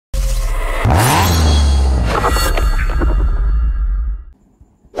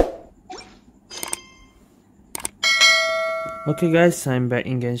Okay guys, I'm back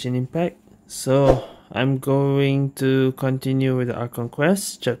in Genshin Impact. So, I'm going to continue with the Archon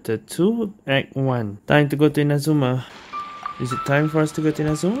quest, chapter 2, act 1. Time to go to Inazuma. Is it time for us to go to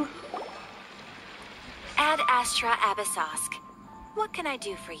Inazuma? Ad Astra Abyssosk. What can I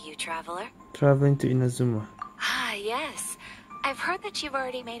do for you, traveler? Traveling to Inazuma. Ah, yes. I've heard that you've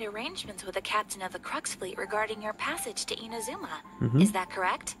already made arrangements with the captain of the Crux fleet regarding your passage to Inazuma. Is that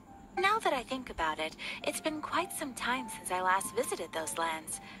correct? Now that I think about it, it's been quite some time since I last visited those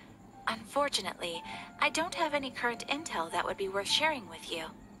lands. Unfortunately, I don't have any current intel that would be worth sharing with you.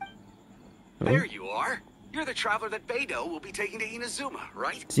 There you are. You're the traveler that Beidou will be taking to Inazuma,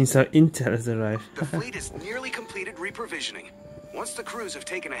 right? Since our intel has arrived. The fleet has nearly completed reprovisioning. Once the crews have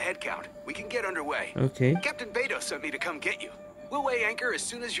taken a head count, we can get underway. Okay. Captain Beidou sent me to come get you. We'll weigh anchor as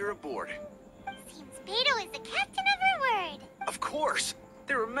soon as you're aboard. Seems Beidou is the captain of her word. Of course.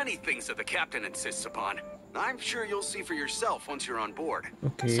 There are many things that the captain insists upon. I'm sure you'll see for yourself once you're on board.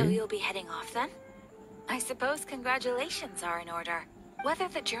 Okay. So you'll be heading off then? I suppose congratulations are in order. Whether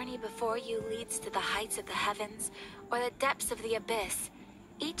the journey before you leads to the heights of the heavens or the depths of the abyss,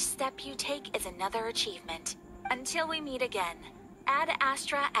 each step you take is another achievement. Until we meet again, Ad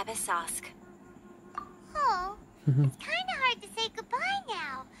Astra Abyssosk. Oh, it's kind of hard to say goodbye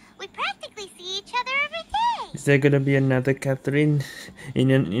now. We practically see each other every day. Is there gonna be another Catherine in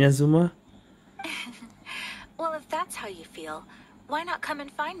Inazuma? Well, if that's how you feel, why not come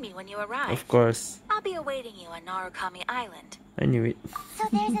and find me when you arrive? Of course. I'll be awaiting you on Narukami Island. I knew it. So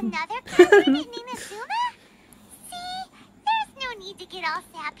there's another captain in Inazuma? See, there's no need to get all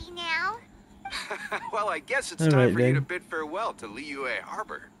sappy now. Well, I guess it's All time right, for you then. to bid farewell to Liyue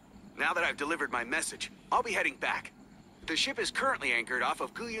Harbor. Now that I've delivered my message, I'll be heading back. The ship is currently anchored off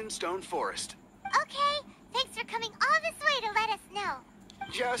of Guyun Stone Forest. Okay, thanks for coming all this way to let us know.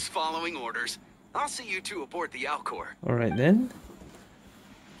 Just following orders. I'll see you two aboard the Alcor. Alright then.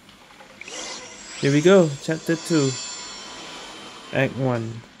 Here we go, chapter 2, act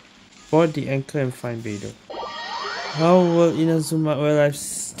 1. Board the anchor and find Beidou. How will Inazuma? Well,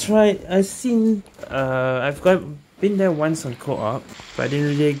 I've been there once on co-op, but I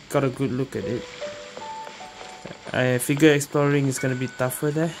didn't really got a good look at it. I figure exploring is gonna be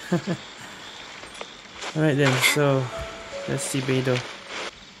tougher there. Alright then, so let's see Beidou.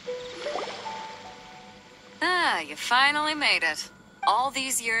 Ah, you finally made it. All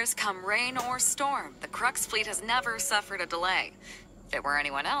these years, come rain or storm, the Crux fleet has never suffered a delay. If it were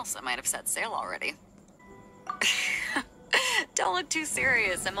anyone else, I might have set sail already. Don't look too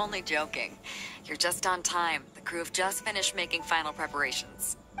serious, I'm only joking. You're just on time. The crew have just finished making final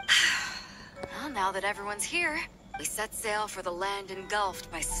preparations. Well, now that everyone's here, we set sail for the land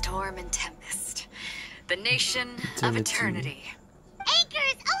engulfed by storm and tempest. The nation of eternity.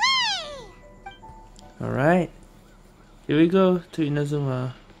 Anchors away! Alright. Here we go to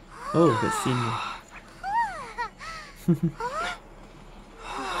Inazuma. Oh, that scene.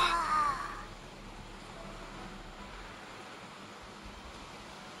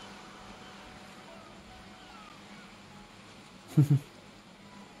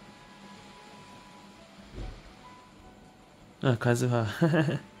 Ah,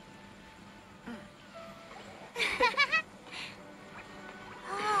 Kazuha.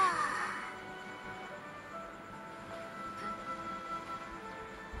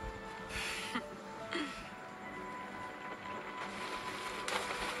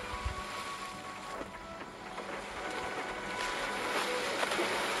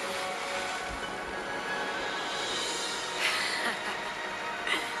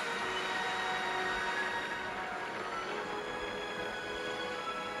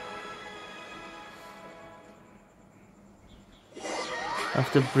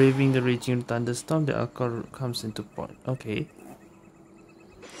 After braving the raging thunderstorm, the Archon comes into port. Okay.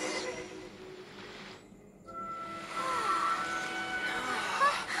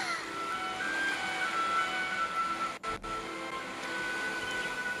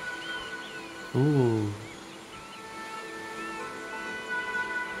 Ooh.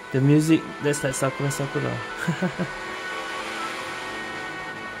 The music, that's like Sakura Sakura.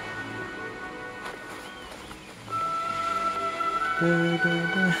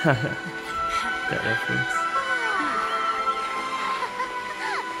 That reference.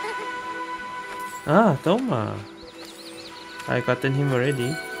 Ah, Toma. I gotten him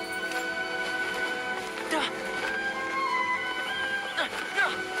already.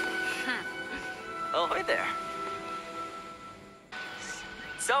 Oh, hi there.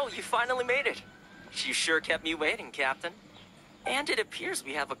 So, you finally made it. You sure kept me waiting, Captain. And it appears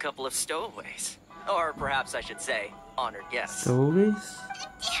we have a couple of stowaways. Or perhaps I should say, honored guests. Stories?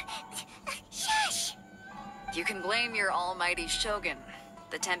 Shush! You can blame your almighty shogun.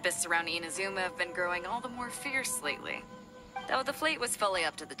 The tempests around Inazuma have been growing all the more fierce lately. Though the fleet was fully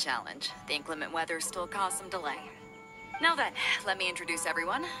up to the challenge, the inclement weather still caused some delay. Now then, let me introduce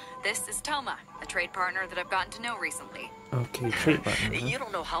everyone. This is Toma, a trade partner that I've gotten to know recently. Okay, trade partner. You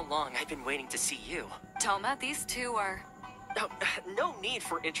don't know how long I've been waiting to see you. Toma, these two are... Oh, no need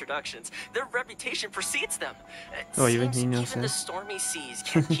for introductions. Their reputation precedes them. Oh, Seems he knows even the that. stormy seas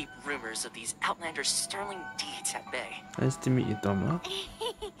can't keep rumors of these outlanders' sterling deeds at bay. Nice to meet you, Toma.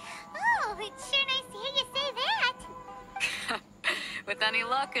 Oh, it's sure nice to hear you say that. With any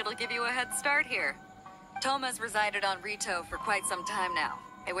luck, it'll give you a head start here. Toma's resided on Ritou for quite some time now.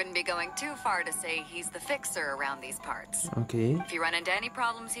 It wouldn't be going too far to say he's the fixer around these parts. Okay. If you run into any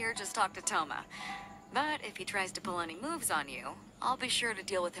problems here, just talk to Toma. But if he tries to pull any moves on you, I'll be sure to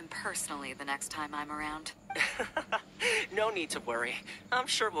deal with him personally the next time I'm around. No need to worry. I'm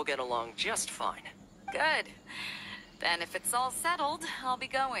sure we'll get along just fine. Good. Then if it's all settled, I'll be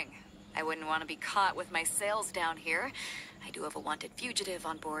going. I wouldn't want to be caught with my sails down here. I do have a wanted fugitive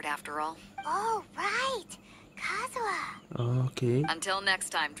on board after all. Oh, right. Kazuha. Okay. Until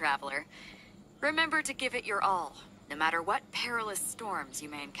next time, traveler. Remember to give it your all, no matter what perilous storms you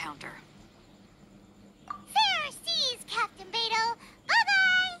may encounter. Fair seas, Captain Beto.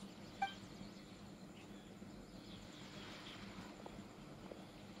 Bye-bye.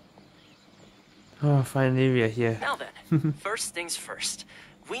 Oh, finally we are here. Now then, first things first.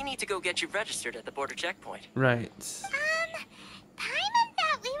 We need to go get you registered at the border checkpoint. Right. Paimon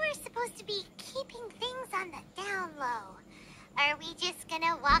thought we were supposed to be keeping things on the down low. Are we just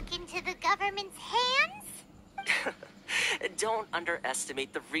gonna walk into the government's hands? Don't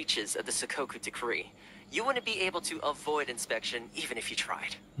underestimate the reaches of the Sakoku decree. You wouldn't be able to avoid inspection even if you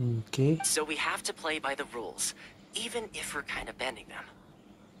tried. Okay. So we have to play by the rules, even if we're kind of bending them.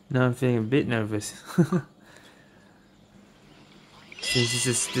 Now I'm feeling a bit nervous.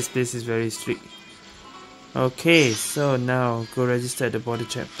 Since this place is very strict. Okay, so now go register at the border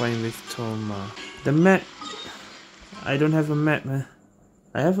checkpoint with Toma. The map. I don't have a map, man.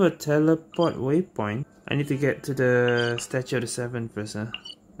 I have a teleport waypoint. I need to get to the Statue of the Seven first, and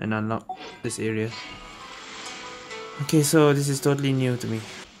unlock this area. Okay, so this is totally new to me.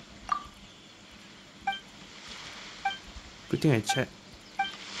 Good thing I checked.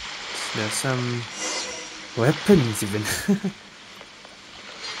 There's some weapons even.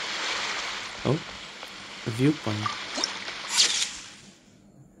 Oh, a viewpoint.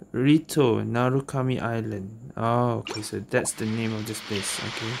 Ritou, Narukami Island. Oh, okay, so that's the name of this place.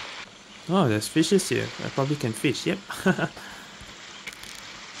 Okay. Oh, there's fishes here. I probably can fish. Yep.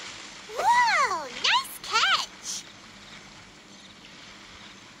 Whoa, nice catch.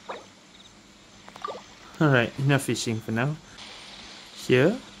 Alright, enough fishing for now.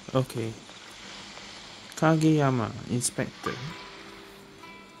 Here? Okay. Kageyama, Inspector.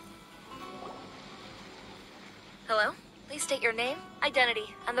 Hello? Please state your name,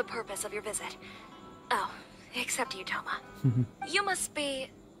 identity, and the purpose of your visit. Oh, except you, Toma. You must be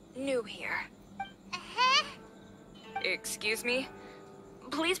new here. Uh-huh. Excuse me?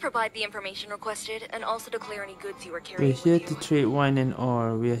 Please provide the information requested and also declare any goods you are We're carrying here with to you. trade wine and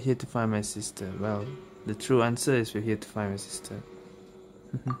ore. We are here to find my sister. Well, the true answer is we're here to find my sister.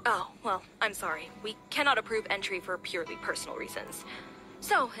 Oh, well, I'm sorry. We cannot approve entry for purely personal reasons.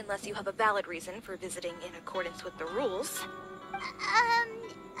 So, unless you have a valid reason for visiting in accordance with the rules...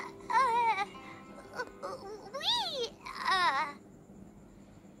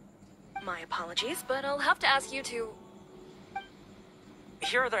 My apologies, but I'll have to ask you to...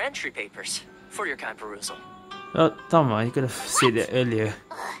 Here are their entry papers for your kind perusal. Oh, Toma, you could have said that earlier.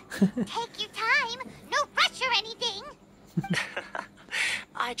 Take your time. No rush or anything.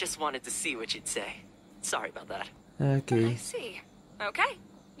 I just wanted to see what you'd say. Sorry about that. I Okay. see. Okay.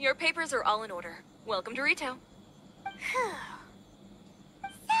 Your papers are all in order. Welcome to Ritou. So,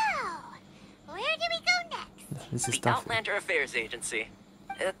 where do we go next? This is The tough. Outlander Affairs Agency.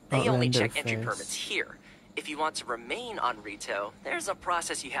 They only Outlander check entry Affairs. permits here. If you want to remain on Ritou, there's a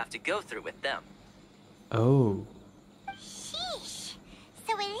process you have to go through with them. Oh. Sheesh.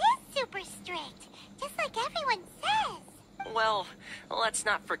 So it is super strict, just like everyone says. Well, let's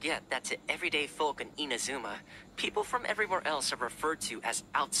not forget that to everyday folk in Inazuma, people from everywhere else are referred to as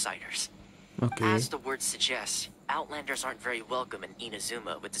outsiders. Okay. As the word suggests, outlanders aren't very welcome in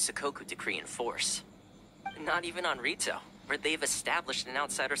Inazuma with the Sakoku decree in force. Not even on Ritou, where they've established an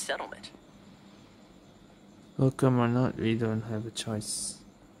outsider settlement. Welcome or not, we don't have a choice.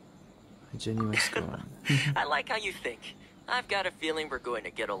 My journey must go on. I like how you think. I've got a feeling we're going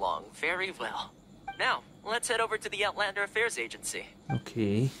to get along very well. Now, let's head over to the Outlander Affairs Agency.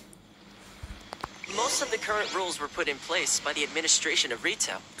 Okay. Most of the current rules were put in place by the administration of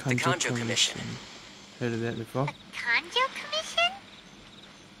Ritou, the Kanjo Commission. Heard of that before? Kanjo Commission?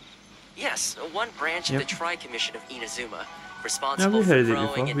 Yes, one branch of Yep. the Tri-Commission of Inazuma, No, responsible we for heard it growing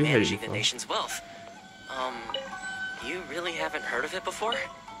before. and We heard it managing the before. nation's wealth. You really haven't heard of it before?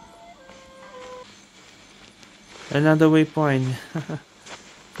 Another waypoint.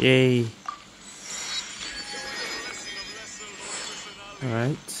 Yay.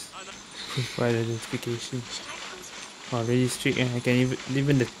 Alright. Provide identification. Wow, really strict, and I can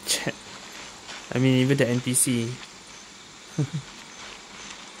even the chat. I mean, even the NPC.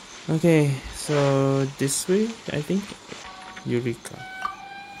 Okay, so this way, I think. Eureka.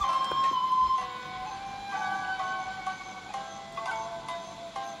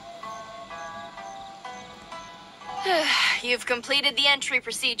 You've completed the entry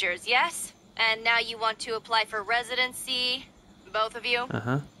procedures, yes? And now you want to apply for residency? Both of you?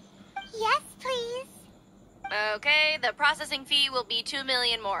 Yes, please. Okay, the processing fee will be 2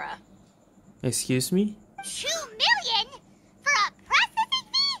 million mora. Excuse me? 2 million? For a processing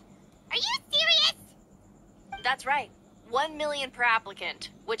fee? Are you serious? That's right. 1 million per applicant,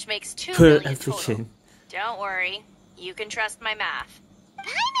 which makes 2 Per million application. total. Don't worry. You can trust my math.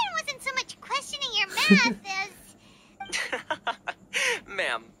 Paimon wasn't so much questioning your math as...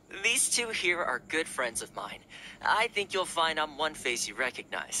 Ma'am, these two here are good friends of mine. I think you'll find I'm one face you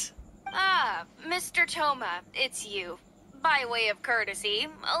recognize. Ah, Mr. Toma, it's you. By way of courtesy,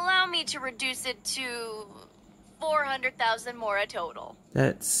 allow me to reduce it to 400,000 mora total.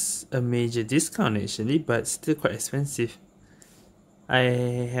 That's a major discount actually, but still quite expensive. I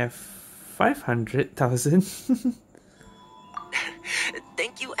have 500,000.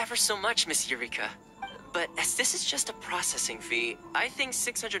 Thank you ever so much, Miss Eureka. But as this is just a processing fee, I think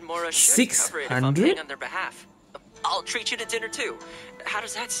 600 mora should cover it if I'm 600? paying on their behalf. I'll treat you to dinner too. How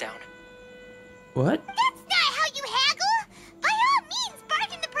does that sound? What? That's not how you haggle! By all means,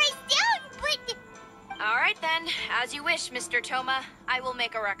 bargain the price down, but... Alright then, as you wish, Mr. Toma. I will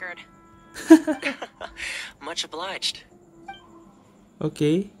make a record. Much obliged.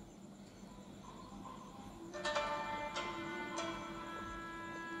 Okay.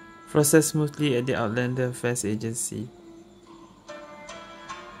 Process smoothly at the Outlander Affairs Agency.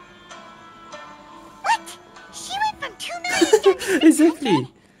 What? She went from 2 million down to Exactly.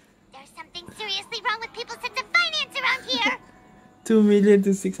 There's something seriously wrong with people's sense of finance around here. 2 million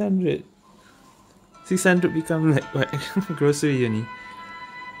to 600. 600 become like what? Grocery uni.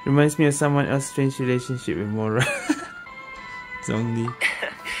 Reminds me of someone else's strange relationship with Mora. Zongli.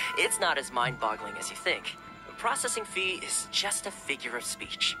 It's not as mind-boggling as you think. The processing fee is just a figure of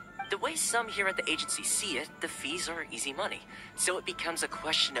speech. The way some here at the agency see it, the fees are easy money, so it becomes a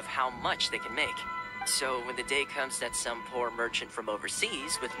question of how much they can make. So when the day comes that some poor merchant from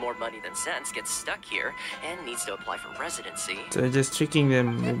overseas with more money than sense gets stuck here and needs to apply for residency... So just tricking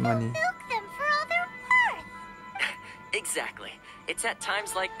them with money. Milk them for all they're worth. Exactly. It's at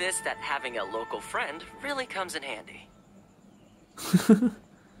times like this that having a local friend really comes in handy.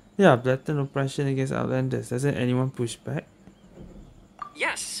 Yeah, blatant oppression against Outlanders. Doesn't anyone push back?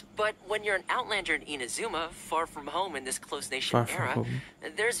 Yes, but when you're an outlander in Inazuma, far from home in this closed nation Far from era, home.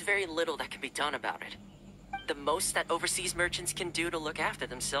 there's very little that can be done about it. The most that overseas merchants can do to look after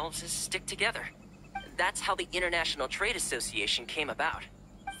themselves is stick together. That's how the International Trade Association came about.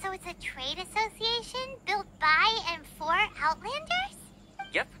 So it's a trade association built by and for Outlanders?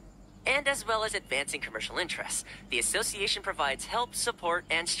 Yep. And as well as advancing commercial interests, the association provides help, support,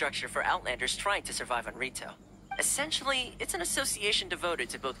 and structure for outlanders trying to survive on Ritou. Essentially, it's an association devoted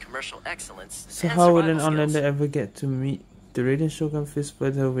to both commercial excellence So and how would an survival skills. Outlander ever get to meet the Raiden Shogun feels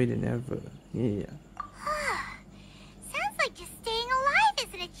further away than ever? Yeah. Sounds like just staying alive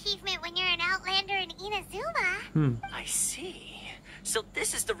is an achievement when you're an Outlander in Inazuma. I see. So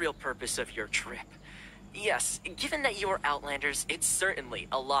this is the real purpose of your trip. Yes, given that you're Outlanders, it's certainly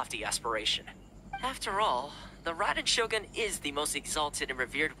a lofty aspiration. After all, the Raiden Shogun is the most exalted and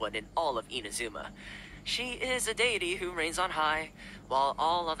revered one in all of Inazuma. She is a deity who reigns on high, while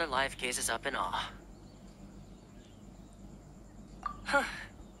all other life gazes up in awe. Huh.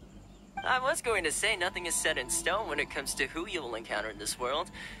 I was going to say nothing is set in stone when it comes to who you will encounter in this world.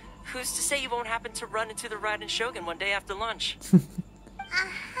 Who's to say you won't happen to run into the Raiden Shogun one day after lunch?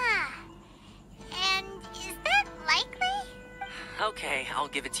 Uh-huh. And is that likely? Okay, I'll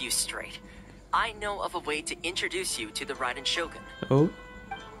give it to you straight. I know of a way to introduce you to the Raiden Shogun. Oh?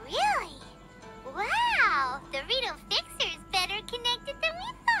 Really? Wow, the Ritou Fixer's better connected than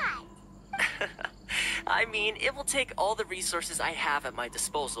we thought. I mean, it will take all the resources I have at my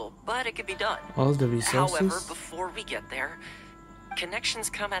disposal, but it can be done. All the resources? However, before we get there, Connections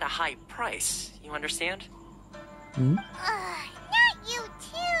come at a high price, you understand? Hmm? Not you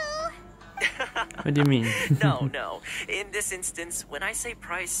too. What do you mean? No. In this instance, when I say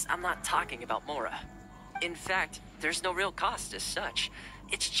price, I'm not talking about Mora. In fact, there's no real cost as such.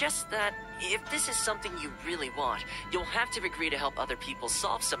 It's just that if this is something you really want, you'll have to agree to help other people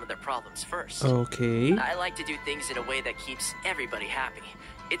solve some of their problems first. Okay. I like to do things in a way that keeps everybody happy.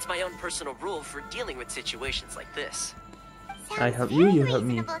 It's my own personal rule for dealing with situations like this. I help you, you help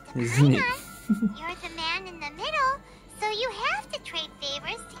me, isn't it? You're the man in the middle, so you have to trade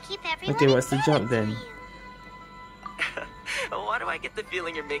favors to keep everyone. Okay, what's the job then? Why do I get the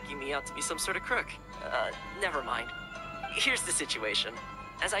feeling you're making me out to be some sort of crook? Never mind. Here's the situation.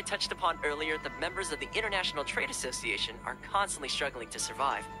 As I touched upon earlier, the members of the International Trade Association are constantly struggling to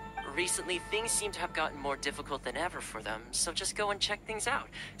survive. Recently, things seem to have gotten more difficult than ever for them, so just go and check things out.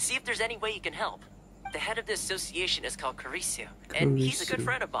 See if there's any way you can help. The head of the association is called Carisio, and he's a good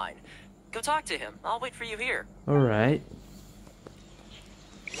friend of mine. Go talk to him. I'll wait for you here. Alright.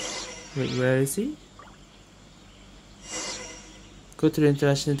 Wait, where is he? Go to the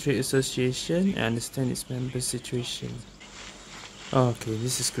International Trade Association and understand its member situation. Oh, okay,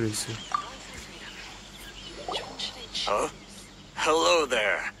 this is Carisio. Huh? Hello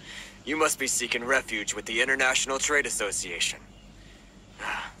there. You must be seeking refuge with the International Trade Association.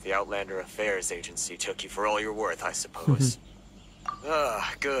 The Outlander Affairs Agency took you for all you're worth, I suppose.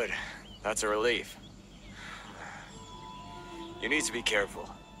 Good. That's a relief. You need to be careful,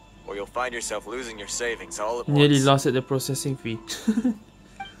 or you'll find yourself losing your savings all at once. Nearly lost at the processing fee.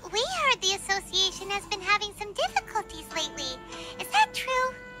 We heard the association has been having some difficulties lately. Is that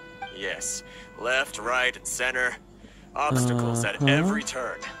true? Yes. Left, right, and center. Obstacles at every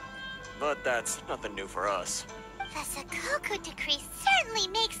turn. But that's nothing new for us. The Sakoku decree certainly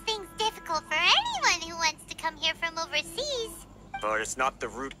makes things difficult for anyone who wants to come here from overseas. But it's not the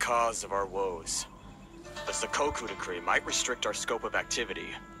root cause of our woes. The Sakoku decree might restrict our scope of activity,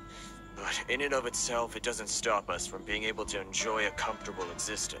 but in and of itself, it doesn't stop us from being able to enjoy a comfortable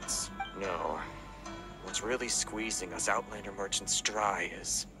existence. No. What's really squeezing us Outlander merchants dry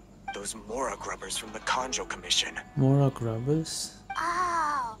is those Mora grubbers from the Kanjo Commission. Mora grubbers?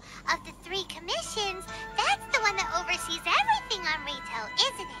 Oh, of the 3 commissions, that's the one that oversees everything on retail,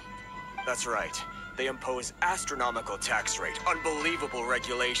 isn't it? That's right. They impose astronomical tax rate, unbelievable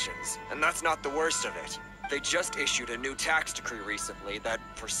regulations, and that's not the worst of it. They just issued a new tax decree recently that,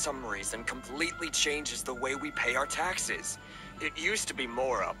 for some reason, completely changes the way we pay our taxes. It used to be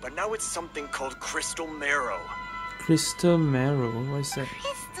Mora, but now it's something called Crystal Marrow. Crystal Marrow? What is that?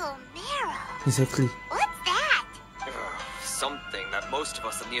 Crystal Marrow? Exactly. What's that? Something that most of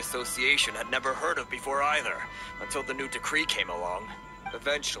us in the association had never heard of before either, until the new decree came along.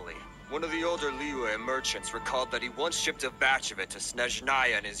 Eventually, one of the older Liyue merchants recalled that he once shipped a batch of it to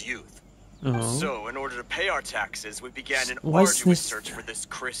Snezhnaya in his youth. Oh. So, in order to pay our taxes, we began an Why arduous search for this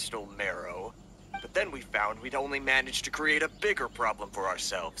Crystal Marrow. But then we found we'd only managed to create a bigger problem for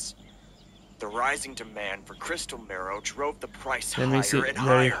ourselves. The rising demand for Crystal Marrow drove the price That makes higher it and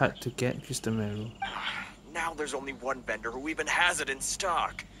very higher. hard to get Crystal Marrow. Now there's only one vendor who even has it in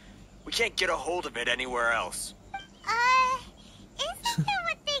stock. We can't get a hold of it anywhere else. Isn't that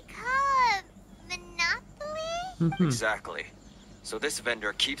what they call a monopoly? Exactly. So this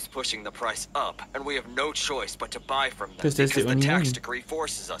vendor keeps pushing the price up, and we have no choice but to buy from them 'Cause that's the because the only tax one. decree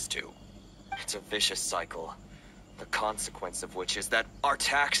forces us to. It's a vicious cycle. The consequence of which is that our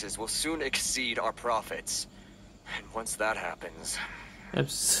taxes will soon exceed our profits. And once that happens...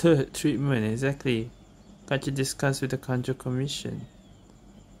 Absurd treatment, exactly. Can't you discuss with the Kanjo Commission?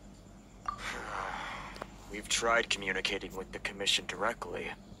 We've tried communicating with the Commission directly,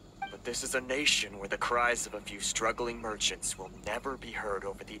 but this is a nation where the cries of a few struggling merchants will never be heard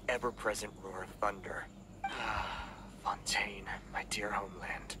over the ever-present roar of thunder. Fontaine, my dear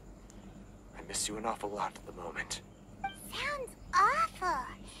homeland. I miss you an awful lot at the moment. Sounds awful.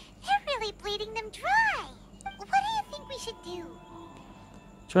 They're really bleeding them dry. What do you think we should do?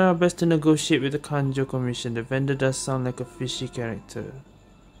 Try our best to negotiate with the Kanjo Commission. The vendor does sound like a fishy character.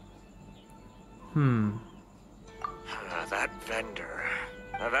 That vendor.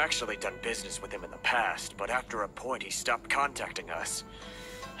 I've actually done business with him in the past, but after a point he stopped contacting us.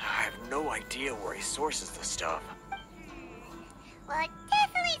 I have no idea where he sources the stuff. Well, it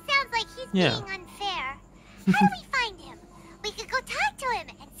definitely sounds like he's Yeah. being unfair. How do we find him? We could go talk to him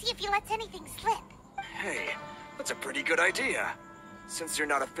and see if he lets anything slip. Hey, that's a pretty good idea. Since you're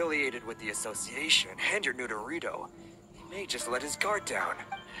not affiliated with the association and you're new to Ritou, he may just let his guard down.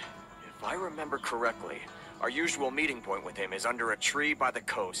 If I remember correctly, our usual meeting point with him is under a tree by the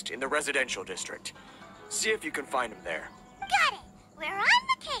coast in the residential district. See if you can find him there. Got it. We're on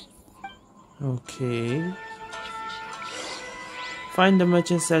the case. Okay. Find the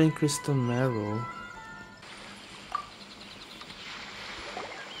merchant selling crystal marrow.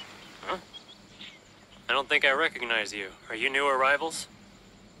 Huh? I don't think I recognize you. Are you new arrivals?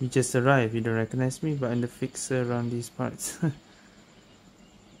 You just arrived. You don't recognize me, but I'm the fixer around these parts.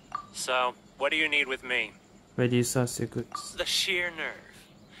 So, what do you need with me? Where do you source your goods? The sheer nerve.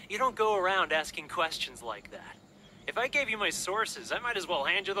 You don't go around asking questions like that. If I gave you my sources, I might as well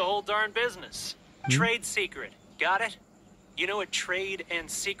hand you the whole darn business. Trade secret. Got it? You know what trade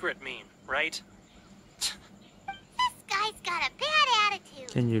and secret mean, right? This guy's got a bad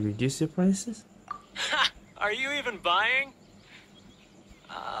attitude. Can you reduce your prices? Ha! Are you even buying?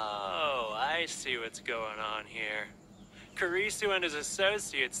 Oh, I see what's going on here. Kurisu and his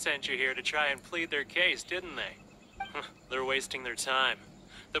associates sent you here to try and plead their case, didn't they? They're wasting their time.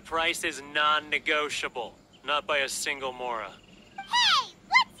 The price is non-negotiable, not by a single Mora. Hey,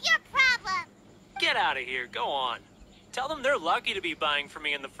 what's your problem? Get out of here, go on. Tell them they're lucky to be buying from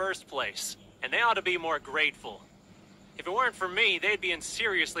me in the first place, and they ought to be more grateful. If it weren't for me, they'd be in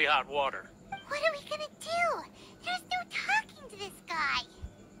seriously hot water. What are we gonna do? There's no talking to this guy.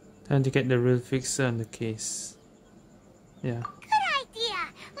 Time to get the real fixer on the case. Yeah. Good idea.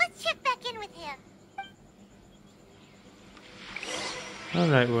 Let's check back in with him.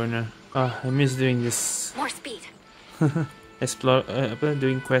 Alright, Werner. Oh, I miss doing this. More speed. Explore,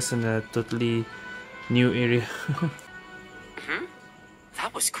 doing quests in a totally new area.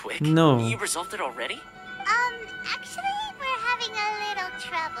 That was quick. No. You resolved it already? Actually, we're having a little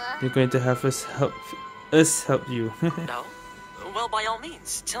trouble. You're going to have us help you. No? Well, by all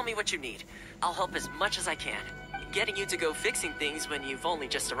means, tell me what you need. I'll help as much as I can. Getting you to go fixing things when you've only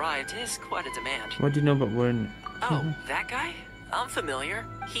just arrived is quite a demand. What do you know about Werner? Oh, that guy? I'm familiar.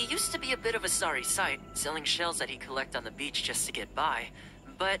 He used to be a bit of a sorry sight, selling shells that he'd collect on the beach just to get by.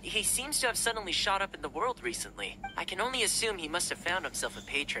 But he seems to have suddenly shot up in the world recently. I can only assume he must have found himself a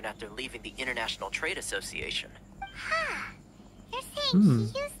patron after leaving the International Trade Association. Huh. You're saying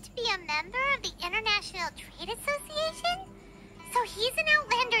he used to be a member of the International Trade Association? So he's an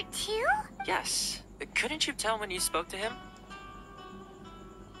Outlander too? Yes. Couldn't you tell when you spoke to him?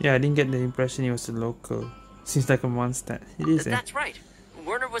 Yeah, I didn't get the impression he was a local. Seems like a Mondstadt. It is, That's right.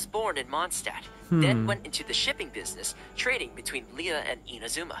 Werner was born in Mondstadt, then went into the shipping business, trading between Leah and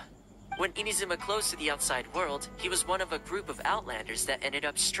Inazuma. When Inazuma closed to the outside world, he was one of a group of Outlanders that ended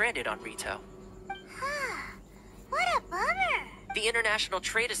up stranded on Ritou. What a bummer. The International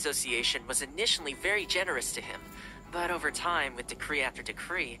Trade Association was initially very generous to him, but over time, with decree after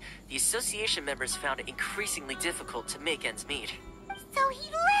decree, the association members found it increasingly difficult to make ends meet. So he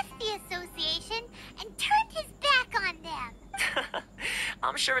left the association and turned his back on them.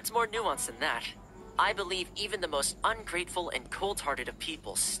 I'm sure it's more nuanced than that. I believe even the most ungrateful and cold-hearted of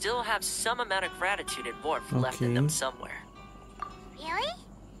people still have some amount of gratitude and warmth left in them somewhere. Really?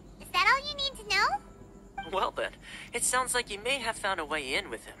 Is that all you need to know? Well then, it sounds like you may have found a way in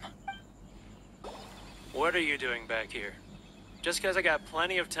with him. What are you doing back here? Just because I got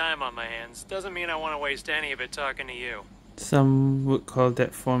plenty of time on my hands doesn't mean I want to waste any of it talking to you. Some would call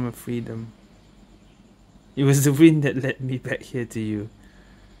that form of freedom. It was the wind that led me back here to you.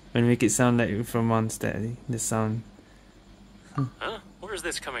 And make it sound like from Mondstadt, the sound. Huh? Where's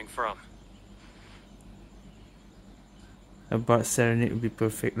this coming from? A bard serenade would be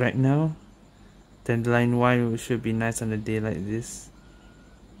perfect right now. Dandelion wine should be nice on a day like this.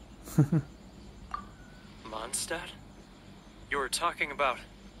 Mondstadt? You were talking about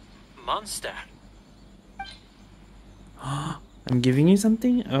Mondstadt. I'm giving you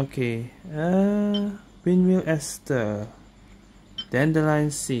something? Okay. Windmill Ester. Dandelion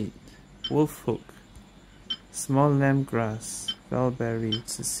seed. Wolf hook. Small lamb grass. Bellberry.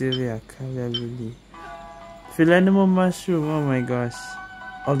 Cecilia. Kalia lily. Philanimo mushroom. Oh my gosh.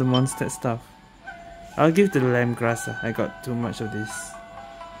 All the Mondstadt stuff. I'll give to the lamb grass. I got too much of this.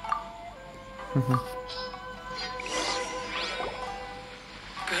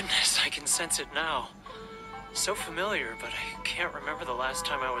 Goodness, I can sense it now. So familiar, but I can't remember the last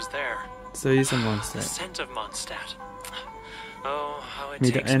time I was there. So it's a The Mondstadt. scent of Mondstadt. Oh, how it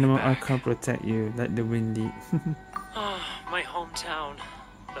May takes the animal me back. Archon protect you, like the wind lead. My hometown,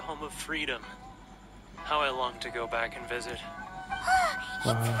 the home of freedom. How I long to go back and visit. It's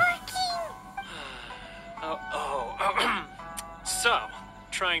working. So,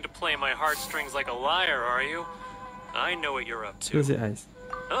 trying to play my heartstrings like a liar, are you? I know what you're up to. Close your eyes.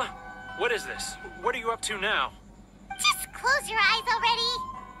 Huh? What is this? What are you up to now? Just close your eyes already.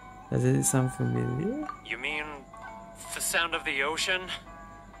 Does it sound familiar? You mean the sound of the ocean?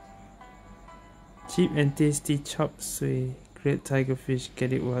 Cheap and tasty chop suey. Great tigerfish,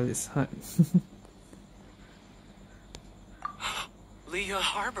 get it while it's hot. Leah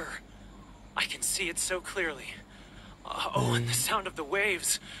Harbor. I can see it so clearly. Oh, and the sound of the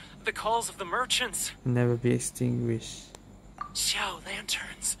waves. The calls of the merchants. Never be extinguished. Xiao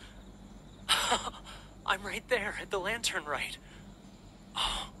lanterns. I'm right there at the lantern right.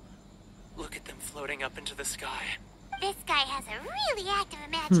 Oh, look at them floating up into the sky. This guy has a really active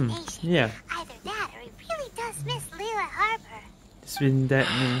imagination. Yeah. Either that or he really does miss Lila Harbor. It's been that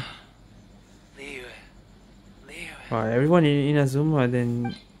many. Liyue. Wow, everyone in Inazuma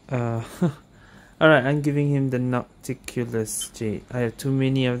then alright, I'm giving him the Nocticulus Jade. I have too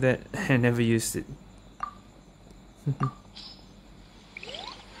many of that. I never used it.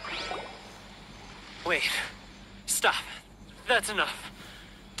 Wait. Stop. That's enough.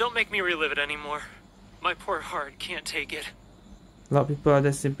 Don't make me relive it anymore. My poor heart can't take it. A lot of people out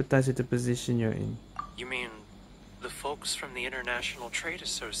there sympathize with the position you're in. You mean the folks from the International Trade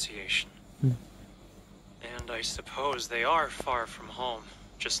Association? And I suppose they are far from home,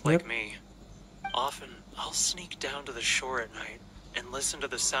 just like me. Often, I'll sneak down to the shore at night and listen to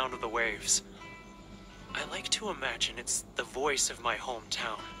the sound of the waves. I like to imagine it's the voice of my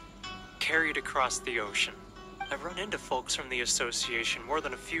hometown, carried across the ocean. I've run into folks from the association more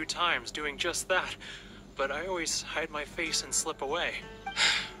than a few times doing just that, but I always hide my face and slip away.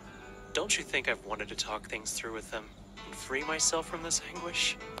 Don't you think I've wanted to talk things through with them and free myself from this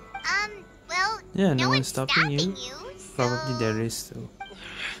anguish? Well, Yeah, no no one's one's stopping you. so... Probably there is though.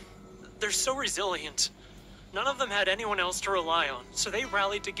 They're so resilient. None of them had anyone else to rely on, so they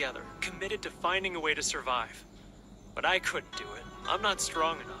rallied together, committed to finding a way to survive. But I couldn't do it. I'm not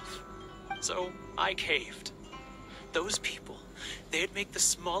strong enough. So I caved. Those people, they'd make the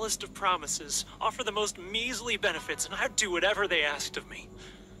smallest of promises, offer the most measly benefits, and I'd do whatever they asked of me.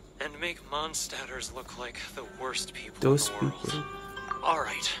 And make Mondstadters look like the worst people Those in the world. people.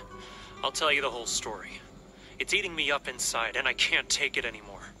 Alright, I'll tell you the whole story. It's eating me up inside, and I can't take it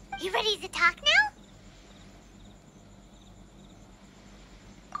anymore. You ready to talk now?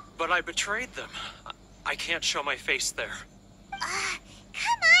 But I betrayed them. I can't show my face there. Come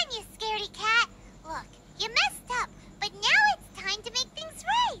on, you scaredy cat. Look, you messed up, but now it's time to make things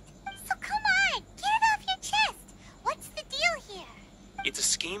right. So come on, get it off your chest. What's the deal here? It's a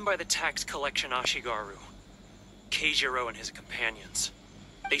scheme by the tax collection Ashigaru, Keijiro and his companions.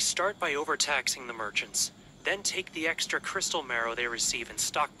 They start by overtaxing the merchants, then take the extra crystal marrow they receive and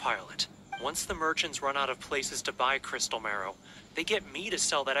stockpile it. Once the merchants run out of places to buy crystal marrow, they get me to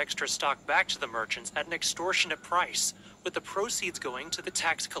sell that extra stock back to the merchants at an extortionate price, with the proceeds going to the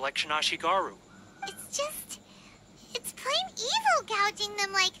tax collection Ashigaru. It's plain evil gouging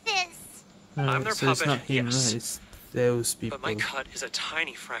them like this. I'm their so puppet, it's not him, yes. right? It's those people. But my cut is a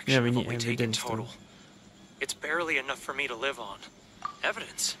tiny fraction Yeah, we of need what we take in evidence, total. though. It's barely enough for me to live on.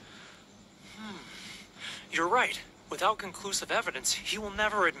 Evidence? You're right. Without conclusive evidence, he will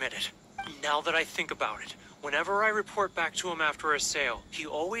never admit it. Now that I think about it, whenever I report back to him after a sale, he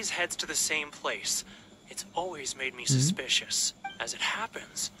always heads to the same place. It's always made me suspicious. As it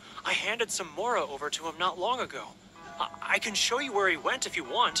happens, I handed some Mora over to him not long ago. I can show you where he went if you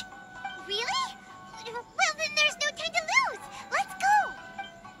want. Really? Well, then there's no time to lose. Let's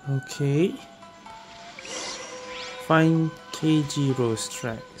go. Okay. Find Keijiro's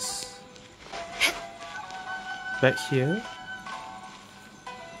tracks. Back here.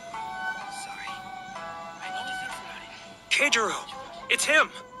 Sorry. I need to think about it. Keijiro! It's him!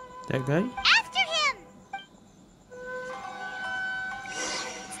 That guy? After him.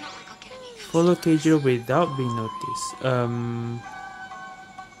 It's not like I'll get any. Follow Keijiro without being noticed.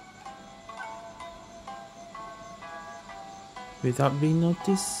 Without being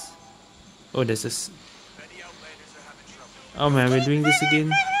noticed? Oh, there's a... Oh man, we're doing this again?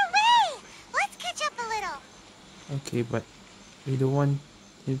 Away. Let's catch up a little. Okay, but we don't want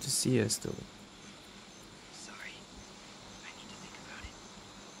him to see us though. Sorry. I need to think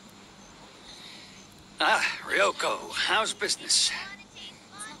about it. Ryoko, how's business?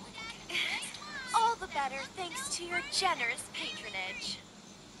 All the better thanks to your generous patronage.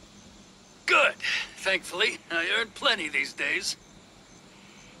 Good. Thankfully, I earn plenty these days.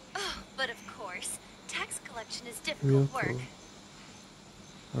 Oh, but of course, tax collection is difficult work.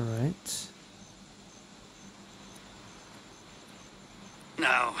 Alright.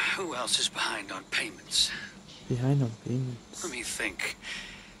 Now, who else is behind on payments? Behind on payments. Let me think.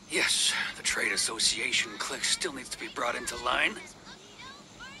 Yes, the Trade Association clique still needs to be brought into line.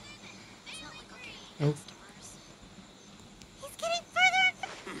 Oh, He's getting further and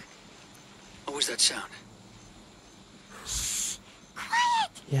further. What was that sound?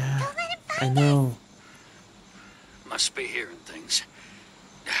 Quiet. yeah. Don't let him I find know. Must must be hearing things.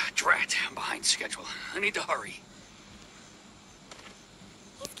 Drat, I'm behind schedule. I need to hurry.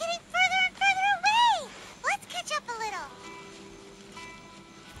 He's getting further and further away! Let's catch up a little.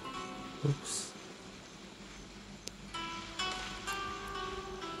 Oops.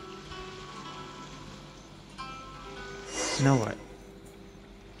 Now what?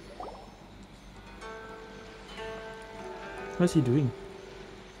 What's he doing?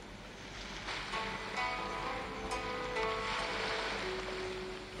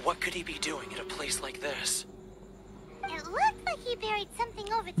 What could he be doing at a place like this? It looked like he buried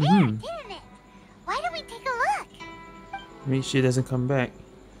something over there, didn't it? Why don't we take a look? Make sure he doesn't come back.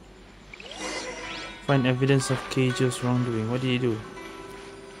 Find evidence of Keijo's wrongdoing. What did he do?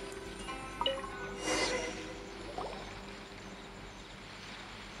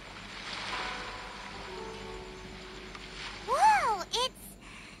 Whoa, it's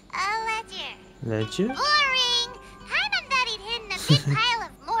a ledger. Ledger? Boring! Paimon thought he'd hidden a big pile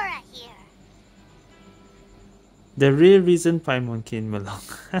of Mora here. The real reason Paimon came along.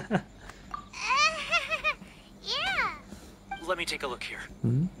 Yeah. Let me take a look here.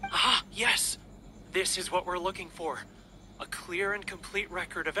 Hmm? Ah, yes! This is what we're looking for. A clear and complete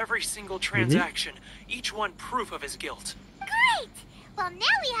record of every single transaction, each one proof of his guilt. Great! Well,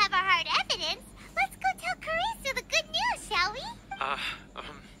 now we have our hard evidence. Let's go tell Karisu the good news, shall we?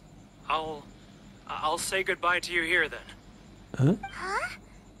 I'll say goodbye to you here then. Huh? Huh?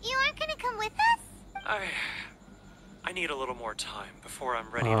 You aren't gonna come with us? I need a little more time before I'm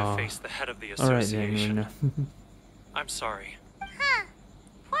ready to face the head of the Alright association. then, I'm sorry. Huh.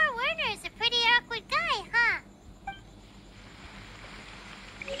 Poor Werner is a pretty awkward guy, huh?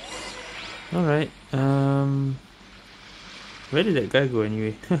 Alright, where did that guy go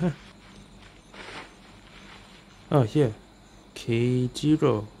anyway? Oh, here.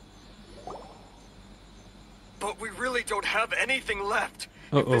 Keijiro. But we really don't have anything left.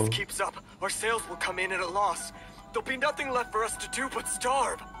 If Uh-oh. this keeps up, our sales will come in at a loss. There'll be nothing left for us to do but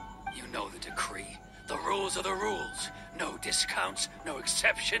starve. You know the decree. The rules are the rules. No discounts, no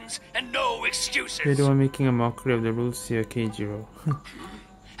exceptions, and no excuses. You're the one making a mockery of the rules here, Keijiro.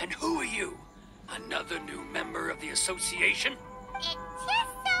 And who are you? Another new member of the association? It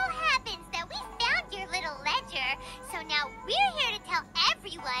just so happens that we found your little ledger, so now we're here to tell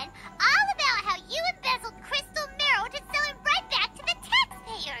everyone all about how you embezzled crystal marrow to sell it right back to the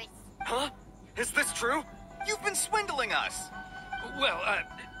taxpayers. Huh? Is this true? You've been swindling us. Well,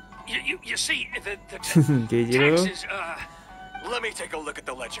 you see, the Keijiro? taxes, Let me take a look at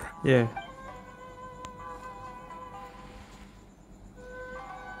the ledger. Yeah.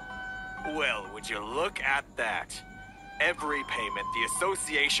 Well, would you look at that? Every payment the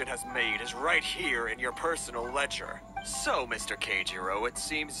association has made is right here in your personal ledger. So, Mr. Keijiro, it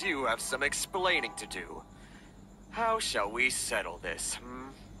seems you have some explaining to do. How shall we settle this,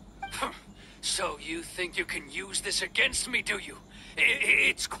 So you think you can use this against me, do you?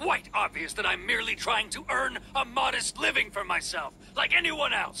 It's quite obvious that I'm merely trying to earn a modest living for myself, like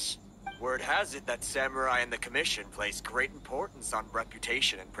anyone else. Word has it that Samurai and the Commission place great importance on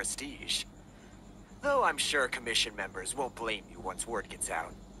reputation and prestige. Though I'm sure Commission members won't blame you once word gets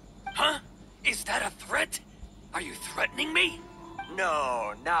out. Huh? Is that a threat? Are you threatening me?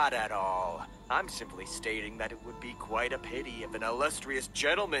 No, not at all. I'm simply stating that it would be quite a pity if an illustrious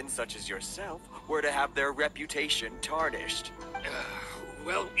gentleman such as yourself were to have their reputation tarnished.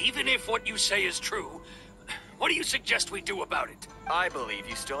 Well, even if what you say is true, what do you suggest we do about it? I believe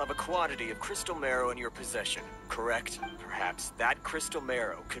you still have a quantity of crystal marrow in your possession, correct? Perhaps that crystal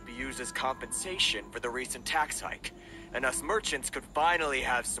marrow could be used as compensation for the recent tax hike, and us merchants could finally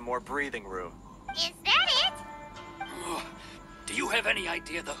have some more breathing room. Is that it? Do you have any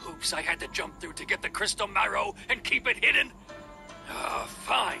idea the hoops I had to jump through to get the crystal marrow and keep it hidden?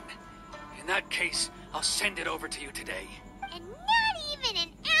 Fine. In that case, I'll send it over to you today. And not even an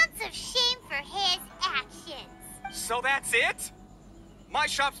ounce of shame for his actions. So that's it? My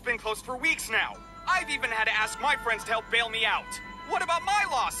shop's been closed for weeks now. I've even had to ask my friends to help bail me out. What about my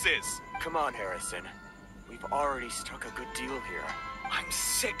losses? Come on, Harrison. We've already struck a good deal here. I'm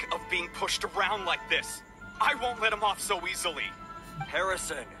sick of being pushed around like this. I won't let him off so easily.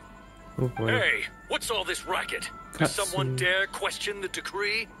 Harrison! Oh boy. Hey, what's all this racket? Does someone dare question the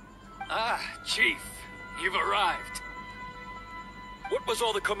decree? Ah, Chief, you've arrived. What was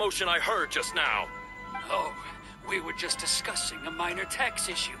all the commotion I heard just now? Oh, we were just discussing a minor tax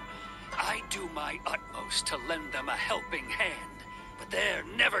issue. I do my utmost to lend them a helping hand, but they're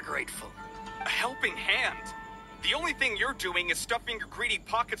never grateful. A helping hand? The only thing you're doing is stuffing your greedy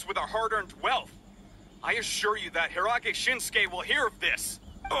pockets with our hard-earned wealth. I assure you that Hirage Shinsuke will hear of this.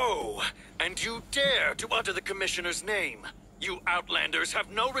 Oh, and Don't you dare to utter the Commissioner's name! You outlanders have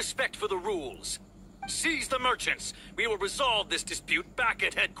no respect for the rules! Seize the merchants! We will resolve this dispute back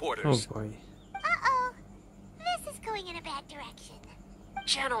at Oh headquarters! boy. Uh-oh. This is going in a bad direction.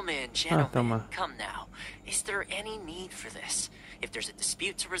 Gentlemen, Toma. come now. Is there any need for this? If there's a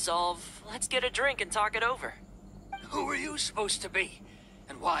dispute to resolve, let's get a drink and talk it over. Who are you supposed to be?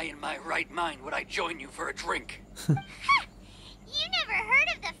 And why in my right mind would I join you for a drink? You never heard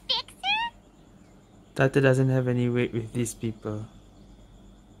of the Fixer? Tata doesn't have any weight with these people.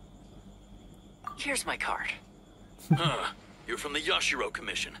 Here's my card. Huh. You're from the Yashiro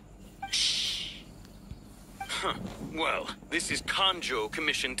Commission. Shh. Huh. Well, this is Kanjo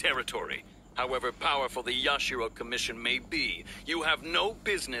Commission territory. However powerful the Yashiro Commission may be, you have no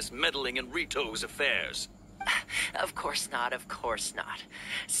business meddling in Ritou's affairs. Of course not, of course not.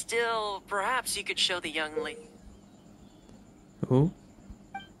 Still, perhaps you could show the young lady Who?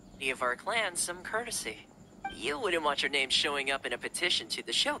 of our clan some courtesy. You wouldn't want your name showing up in a petition to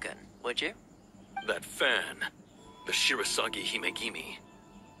the Shogun, would you? That fan, the Shirasagi Himegimi.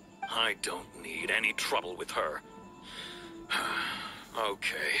 I don't need any trouble with her.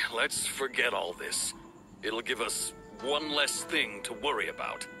 Okay, let's forget all this. It'll give us one less thing to worry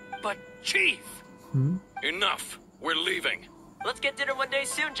about. But, Chief! Enough! We're leaving! Let's get dinner one day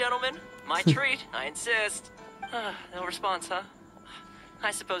soon, gentlemen. My treat, I insist. No response, huh? I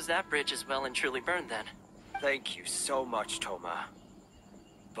suppose that bridge is well and truly burned then. Thank you so much, Toma.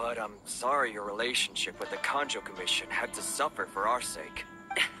 But I'm sorry your relationship with the Kanjo Commission had to suffer for our sake.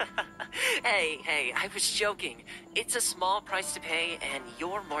 Hey, I was joking. It's a small price to pay, and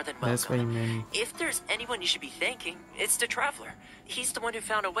you're more than welcome. That's what he meant. If there's anyone you should be thanking, it's the Traveler. He's the one who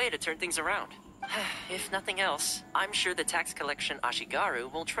found a way to turn things around. If nothing else, I'm sure the tax collection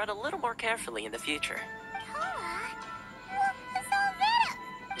Ashigaru will tread a little more carefully in the future. Toma, what was all that?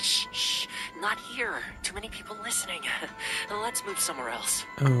 Shh, not here. Too many people listening. Let's move somewhere else.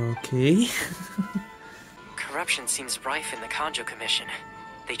 Okay. Corruption seems rife in the Kanjo Commission.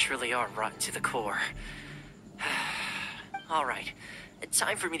 They truly are rotten to the core. Alright,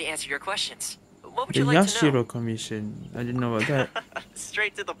 time for me to answer your questions. What would The you like to know? Yashiro Commission. I didn't know about that.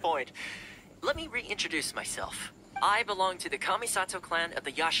 Straight to the point. Let me reintroduce myself. I belong to the Kamisato clan of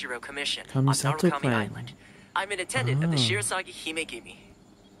the Yashiro Commission on Kamisato Narukami clan. Island. I'm an attendant of the Shirasagi Himegimi.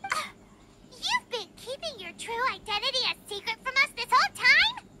 You've been keeping your true identity a secret from us this whole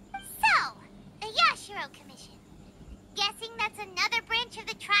time? So, the Yashiro Commission. Guessing that's another branch of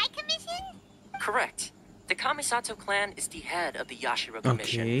the Tri-Commission? Correct. The Kamisato clan is the head of the Yashiro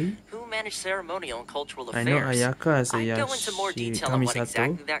Commission, Okay. who manage ceremonial and cultural I affairs. know Ayaka as a I'd go into more detail on what Kamisato.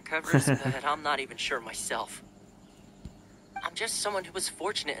 exactly that covers, but I'm not even sure myself. I'm just someone who was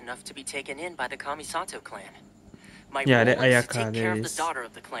fortunate enough to be taken in by the Kamisato clan. My Yeah, role the is to Ayaka, take care of there the is daughter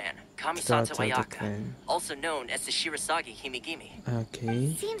of the clan, Kamisato daughter of the Ayaka, clan. also known as the Shirasagi Himegimi.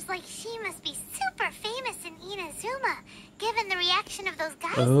 Okay. Seems like she must be super famous in Inazuma, given the reaction of those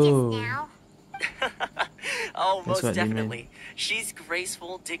guys Oh. just now. Oh, That's most what they meant. definitely. She's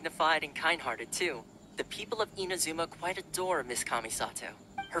graceful, dignified, and kind-hearted too. The people of Inazuma quite adore Miss Kamisato.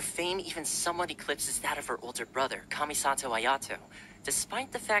 Her fame even somewhat eclipses that of her older brother, Kamisato Ayato,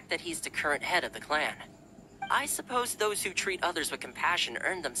 despite the fact that he's the current head of the clan. I suppose those who treat others with compassion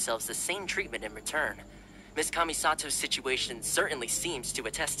earn themselves the same treatment in return. Miss Kamisato's situation certainly seems to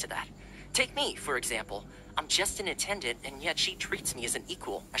attest to that. Take me, for example. I'm just an attendant, and yet she treats me as an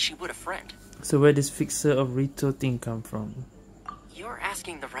equal, as she would a friend. So where does Fixer of Ritou thing come from? You're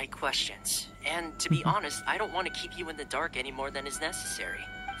asking the right questions. And to be honest, I don't want to keep you in the dark any more than is necessary.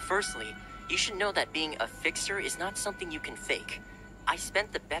 Firstly, you should know that being a fixer is not something you can fake. I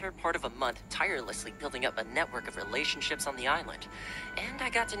spent the better part of a month tirelessly building up a network of relationships on the island. And I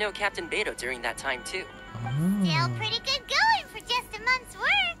got to know Captain Beto during that time too. Still pretty good going for just a month's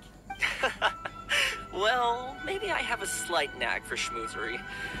work. Well, maybe I have a slight knack for schmoozery.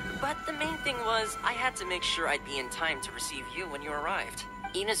 But the main thing was, I had to make sure I'd be in time to receive you when you arrived.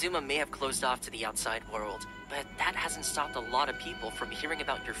 Inazuma may have closed off to the outside world, but that hasn't stopped a lot of people from hearing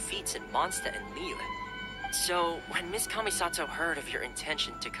about your feats in Mondstadt and Liyue. So, when Miss Kamisato heard of your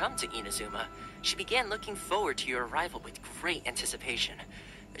intention to come to Inazuma, she began looking forward to your arrival with great anticipation.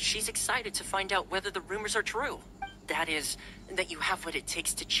 She's excited to find out whether the rumors are true. That is, that you have what it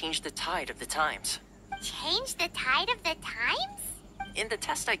takes to change the tide of the times. Change the tide of the times? In the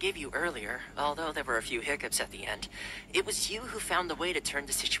test I gave you earlier, although there were a few hiccups at the end, it was you who found the way to turn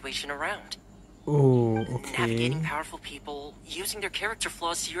the situation around. Oh, okay. Navigating powerful people, using their character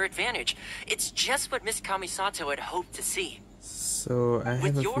flaws to your advantage. It's just what Miss Kamisato had hoped to see. So I have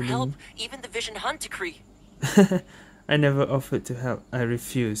With a your feeling... help, even the Vision Hunt decree. I never offered to help. I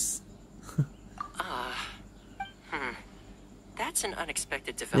refused. That's an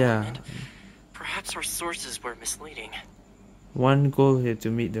unexpected development. Perhaps our sources were misleading. One goal here to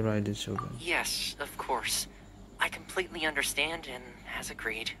meet the Rider Shogun. Yes, of course. I completely understand, and as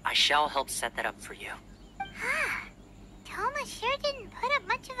agreed, I shall help set that up for you. Toma sure didn't put up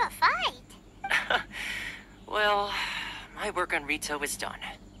much of a fight. Well, my work on Ritou is done.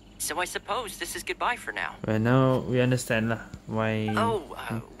 So I suppose this is goodbye for now. Well, now we understand lah why.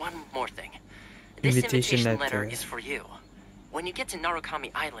 One more thing. This invitation letter is for you. When you get to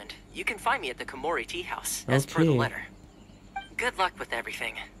Narukami Island, you can find me at the Komori Tea House, as per the letter. Good luck with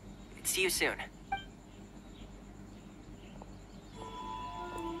everything. See you soon.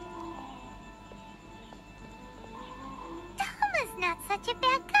 Toma's not such a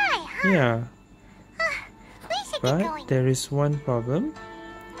bad guy, huh? Yeah. We should get going. But there is one problem.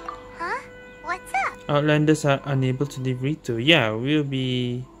 Huh? What's up? Outlanders are unable to leave Ritou. Yeah, we'll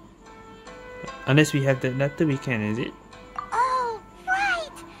be... Unless we have that letter, we can, is it? Oh, right!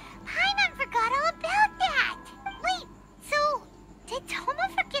 Paimon forgot all about that! Wait, so... Did Toma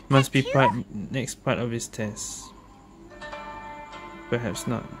forget Must that be too? next part of his test. Perhaps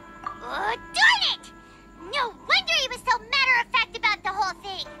not. Oh, darn it! No wonder he was so matter-of-fact about the whole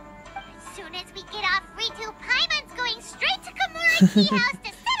thing! As soon as we get off Ritou, Paimon's going straight to Komori Tea House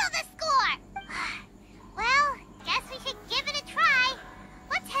to settle the score! Well, guess we should give it a try.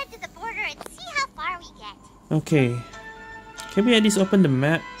 Let's head to the border and see how far we get. Okay. Can we at least open the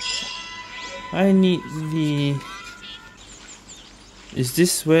map? I need the... Is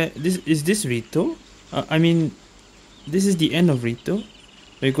this where... Is this Ritou? I mean... This is the end of Ritou?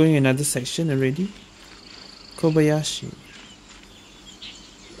 We're going another section already? Kobayashi.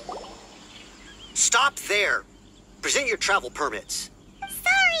 Stop there! Present your travel permits.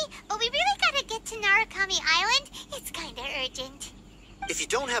 Sorry, but we really gotta get to Narukami Island. It's kinda urgent. If you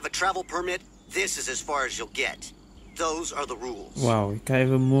don't have a travel permit, this is as far as you'll get. Those are the rules. Wow, we can't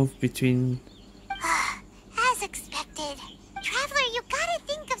even move between... As expected. Traveler, you gotta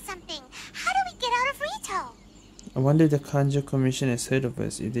think of something. How do we get out of Ritou? I wonder if the Kanjo Commission has heard of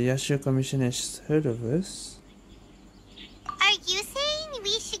us. If the Yashiro Commission has heard of us... Are you saying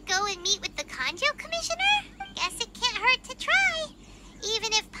we should go and meet with the Kanjo Commissioner? Guess it can't hurt to try.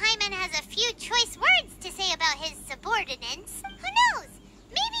 Even if Paimon has a few choice words to say about his subordinates. Who knows?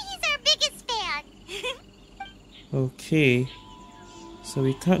 Maybe he's our biggest fan. Okay. So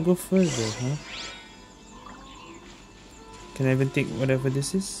we can't go further, huh? Can I even take whatever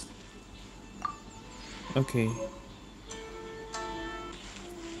this is? Okay.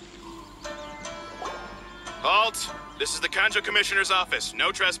 Halt! This is the Kanjo Commissioner's office.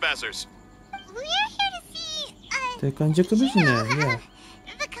 No trespassers. We're here to see, The Kanjo Commissioner, yeah.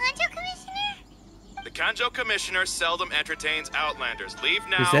 The Kanjo Commissioner? The Kanjo Commissioner seldom entertains Outlanders. Leave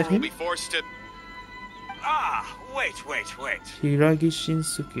now Is that or we'll him? be forced to... Ah, wait. Hiragi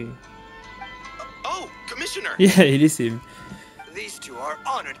Shinsuke. Oh, Commissioner! Yeah, it is him. These two are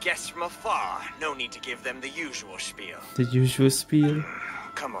honored guests from afar. No need to give them the usual spiel. The usual spiel.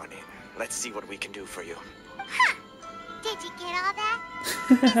 Come on in. Let's see what we can do for you. Huh. Did you get all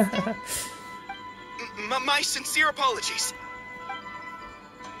that? My sincere apologies.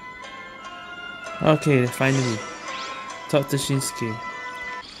 Okay, finally. Talk to Shinsuke.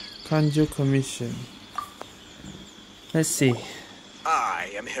 Kanjo Commission. Let's see.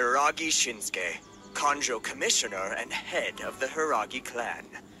 I am Hiragi Shinsuke, Kanjo Commissioner and head of the Hiragi clan.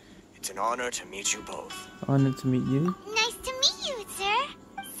 It's an honor to meet you both. Honored to meet you. Nice to meet you, sir.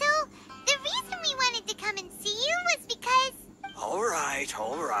 So, the reason we wanted to come and see you was because... All right,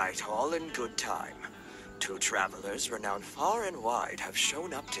 all in good time. Two travelers renowned far and wide have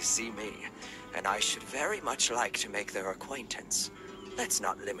shown up to see me, and I should very much like to make their acquaintance. Let's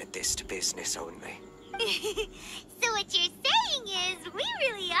not limit this to business only. So what you're saying is, we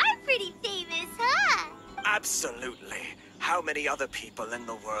really are pretty famous, huh? Absolutely. How many other people in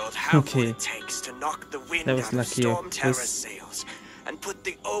the world have what it takes to knock the wind out of Storm Terra's sails and put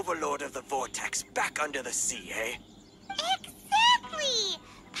the overlord of the vortex back under the sea, eh? Exactly!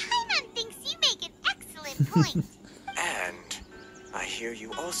 Paimon thinks you make an excellent point. And I hear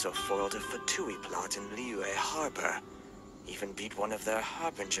you also foiled a Fatui plot in Liyue Harbor. Even beat one of their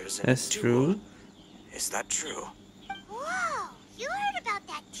harbingers in That's a duel. true. Is that true? Whoa, you heard about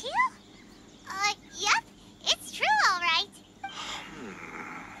that too? Yep, it's true, all right.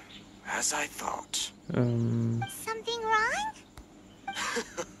 As I thought. Something wrong?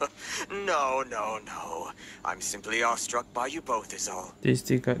 No. I'm simply awestruck by you both is all. They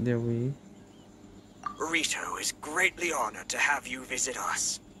still got their way. Ritou is greatly honored to have you visit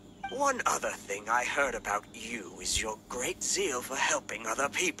us. One other thing I heard about you is your great zeal for helping other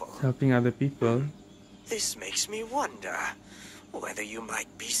people. Helping other people? This makes me wonder whether you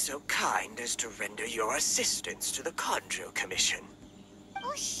might be so kind as to render your assistance to the Conjo Commission.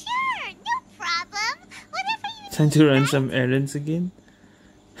 Oh, sure, no problem. Whatever you Time to run some errands again?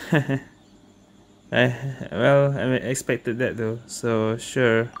 Well, I expected that though, so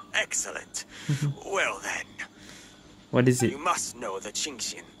sure. Excellent. Well then. What is it? You must know the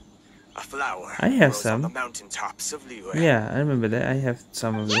Genshin, a flower I have grows some. on the mountaintops of Liyue. Yeah, I remember that. I have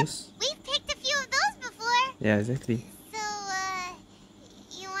some of those. We've picked a few of those before. Yeah, exactly. So,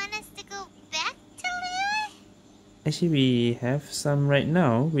 you want us to go back to Liyue? Actually, we have some right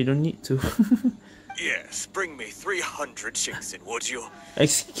now. We don't need to. Yes, bring me 300 Genshin, would you?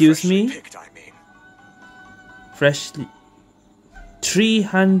 Excuse me? Picked, I mean. Freshly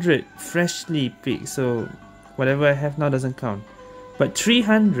 300 freshly picked, so whatever I have now doesn't count. But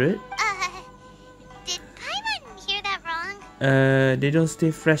 300? Did Paimon hear that wrong? They don't stay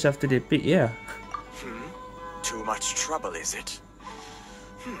fresh after they pick, yeah. Too much trouble, is it?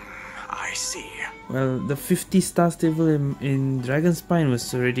 I see. Well, the 50 stars table in Dragon Spine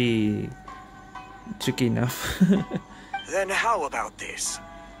was already tricky enough. Then how about this?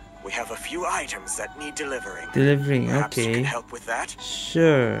 We have a few items that need delivering. Delivering, Perhaps you okay. can help with that?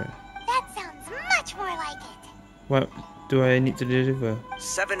 Sure. That sounds much more like it. What do I need to deliver?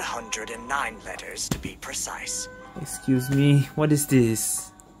 709 letters to be precise. Excuse me, what is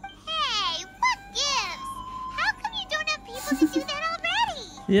this? Hey, what gives? How come you don't have people to do that already?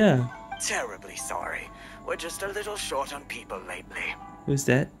 Yeah. Terribly sorry. We're just a little short on people lately. Who's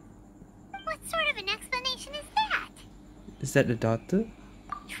that? What sort of an explanation is that? Is that the daughter?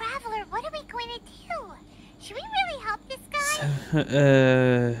 Traveler, what are we going to do? Should we really help this guy?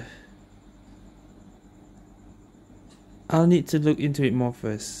 I'll need to look into it more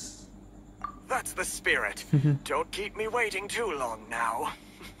first. That's the spirit. Don't keep me waiting too long now.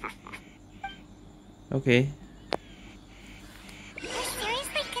 Okay. You're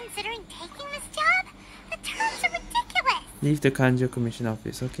seriously considering taking this job? The terms are ridiculous. Leave the Kanjo Commission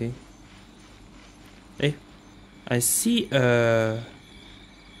office, okay. Hey, I see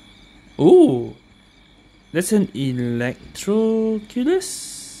ooh! That's an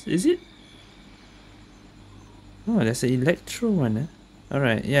Electroculus, is it? Oh, that's an Electro one, eh?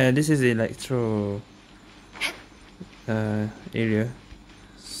 Alright, yeah, this is the Electro area.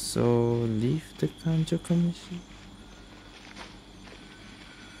 So, leave the Kanjo Commission.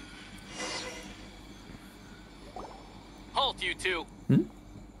 Halt, you two! Huh?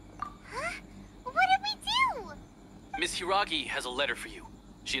 What did we do? Miss Hiragi has a letter for you.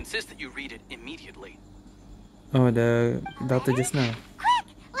 She insists that you read it immediately. Oh, the daughter just now.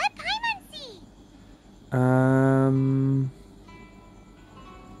 Quick! Let Paimon see!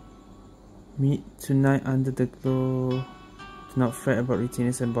 Meet tonight under the glow. Do not fret about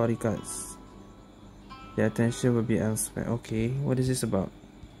retainers and bodyguards. Their attention will be elsewhere. Okay, what is this about?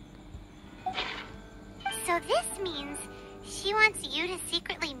 So this means she wants you to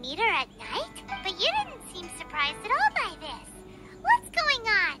secretly meet her at night? But you didn't seem surprised at all by this. What's going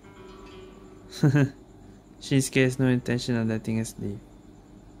on? She has no intention of letting us leave.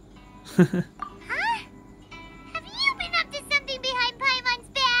 Huh? Have you been up to something behind Paimon's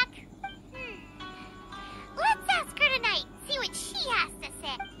back? Let's ask her tonight, see what she has to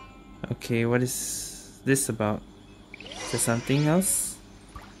say. Okay, what is this about? Is there something else?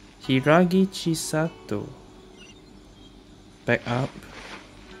 Hiragi Chisato. Back up.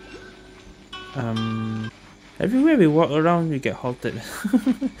 Everywhere we walk around we get halted.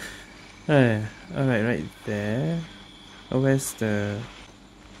 Alright, right there. Oh, where's the...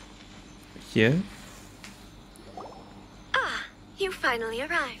 Here? Ah, you finally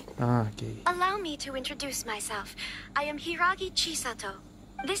arrived. Ah, okay. Allow me to introduce myself. I am Hiragi Chisato.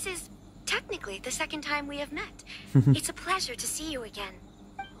 This is technically the second time we have met. It's a pleasure to see you again.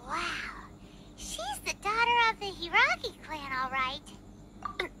 Wow. She's the daughter of the Hiragi clan, all right.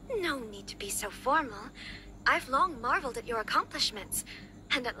 No need to be so formal. I've long marveled at your accomplishments.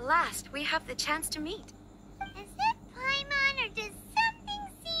 And at last, we have the chance to meet. Is it Paimon, or does something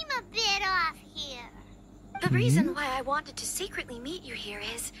seem a bit off here? The reason why I wanted to secretly meet you here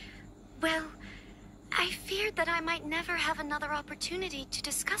is... well, I feared that I might never have another opportunity to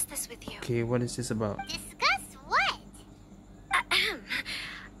discuss this with you. Okay, what is this about? Discuss what? Ahem.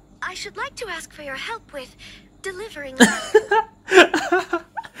 I should like to ask for your help with delivering...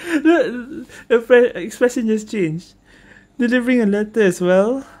 The expression just changed. Delivering a letter as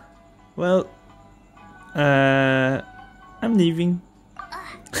well? Well, I'm leaving.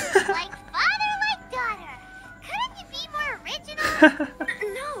 Like father, like daughter. Couldn't you be more original?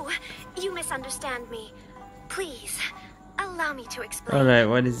 No, Allow me to explain. Alright,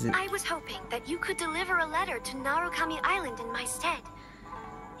 what is it? I was hoping that you could deliver a letter to Narukami Island in my stead.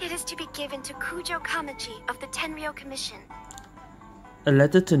 It is to be given to Kujo Kamachi of the Tenryou Commission. A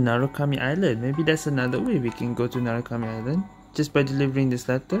letter to Narukami Island. Maybe that's another way we can go to Narukami Island. Just by delivering this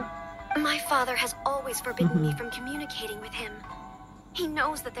letter? My father has always forbidden me from communicating with him. He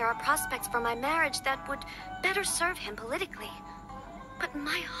knows that there are prospects for my marriage that would better serve him politically. But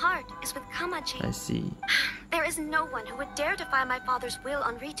my heart is with Kamachi. I see. There is no one who would dare defy my father's will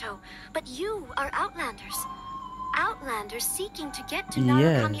on Ritou, but you are outlanders. Outlanders seeking to get to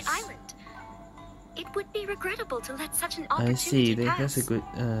Narukami Island. It would be regrettable to let such an opportunity I see. pass. That's a good...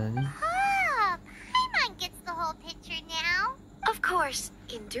 Oh, Paimon gets the whole picture now. Of course,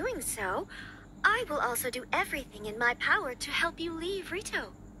 in doing so, I will also do everything in my power to help you leave Ritou.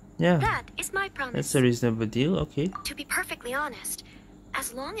 Yeah. That is my promise. That's a reasonable deal, okay. To be perfectly honest,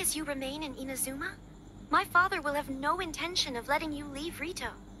 as long as you remain in Inazuma, my father will have no intention of letting you leave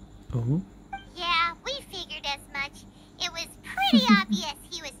Ritou. Oh. Yeah, we figured as much. It was pretty obvious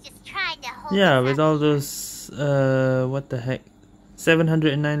he was just trying to hold Yeah, us with up. all those, what the heck?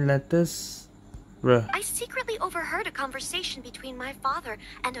 709 letters? Bruh. I secretly overheard a conversation between my father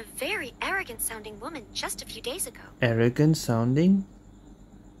and a very arrogant-sounding woman just a few days ago. Arrogant sounding?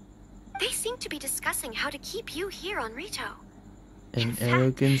 They seem to be discussing how to keep you here on Ritou. An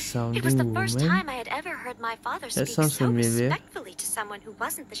arrogant sounding It was the woman? first time I had ever heard my father That speak sounds so familiar. respectfully to someone who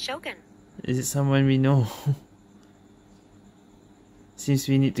wasn't the shogun. Is it someone we know? Seems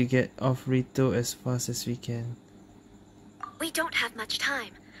we need to get off Ritou as fast as we can. We don't have much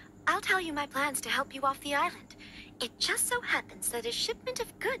time. I'll tell you my plans to help you off the island. It just so happens that a shipment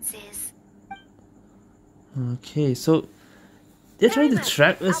of goods is... Okay, so they're trying to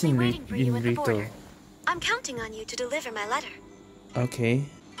trap us in Ritou. Ritou. I'm counting on you to deliver my letter. Okay.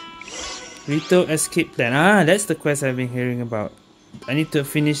 Ritou escape plan. Ah, that's the quest I've been hearing about. I need to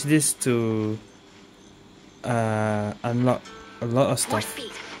finish this to unlock a lot of stuff.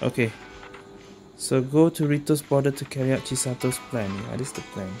 Okay. So go to Ritou's border to carry out Chisato's plan. Yeah, this is the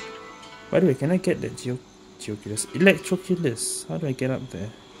plan. By the way, can I get that Geoculus? Electroculus. How do I get up there?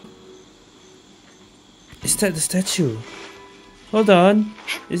 Is that the statue? Hold on.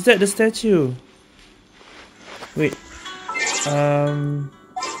 Is that the statue? Wait.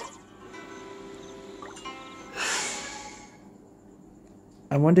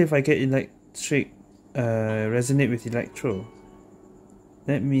 I wonder if I get electric resonate with electro.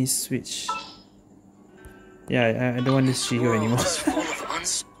 Let me switch. Yeah, I don't want this Geo anymore.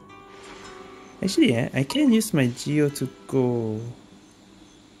 Actually, I can use my Geo to go.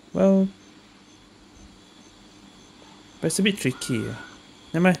 Well, but it's a bit tricky.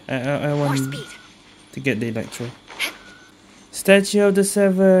 Never mind. I want to get the electro. Statue of the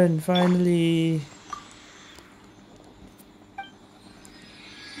Seven, finally.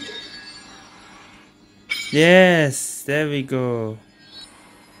 Yes, there we go.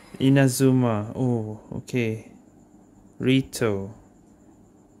 Inazuma. Oh, okay. Ritou.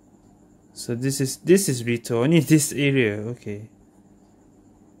 So this is Ritou. Only this area. Okay.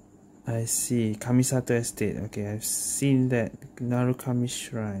 I see. Kamisato Estate. Okay, I've seen that. Narukami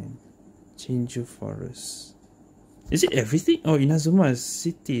Shrine. Chinju Forest. Is it everything? Oh, Inazuma's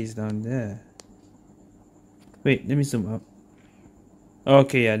city is down there. Wait, let me zoom up.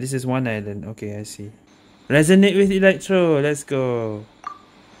 Okay, yeah, this is one island. Okay, I see. Resonate with electro. Let's go.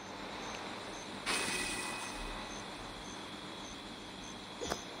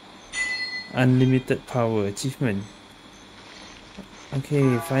 Unlimited power achievement.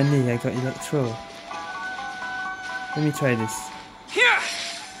 Okay, finally I got electro. Let me try this.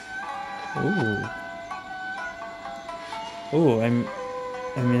 Oh. Oh, I'm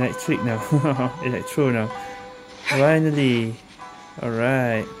electric now. Electro now. Finally.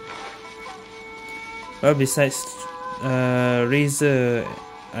 Alright. Well, besides Razor,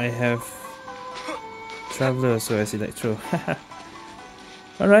 I have Traveler also as Electro.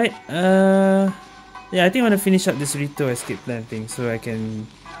 Alright, yeah, I think I want to finish up this Ritou escape plan thing so I can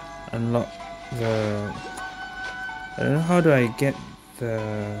unlock the... I don't know, how do I get the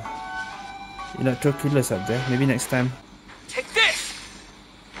Electroculus up there? Maybe next time. Take this!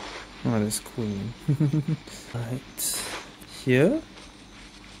 Oh, that's cool. Right. Here?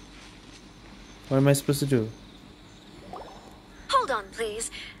 What am I supposed to do? Hold on, please.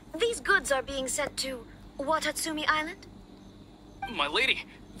 These goods are being sent to Watatsumi Island? My lady,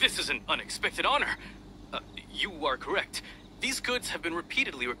 this is an unexpected honor. You are correct. These goods have been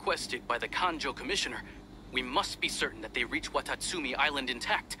repeatedly requested by the Kanjo Commissioner. We must be certain that they reach Watatsumi Island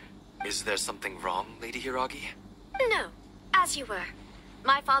intact. Is there something wrong, Lady Hiragi? No, as you were.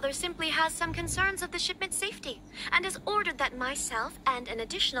 My father simply has some concerns of the shipment's safety, and has ordered that myself and an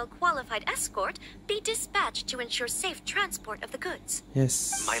additional qualified escort be dispatched to ensure safe transport of the goods.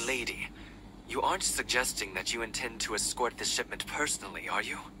 Yes. My lady, you aren't suggesting that you intend to escort the shipment personally, are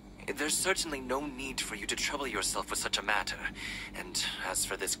you? There's certainly no need for you to trouble yourself with such a matter. And as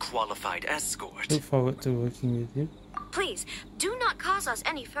for this qualified escort... Look forward to working with you. Please, do not cause us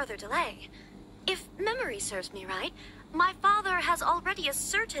any further delay. If memory serves me right, my father has already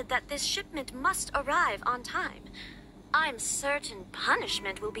asserted that this shipment must arrive on time. I'm certain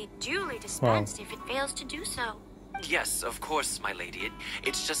punishment will be duly dispensed if it fails to do so. Yes, of course, my lady.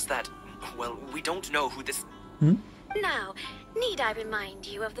 It's just that, well, we don't know who this... Now, need I remind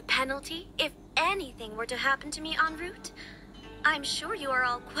you of the penalty if anything were to happen to me en route? I'm sure you are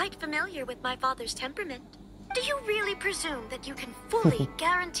all quite familiar with my father's temperament. Do you really presume that you can fully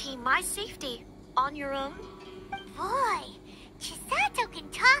guarantee my safety on your own? Boy, Chisato can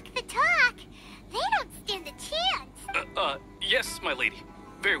talk the talk. They don't stand a chance. Yes, my lady.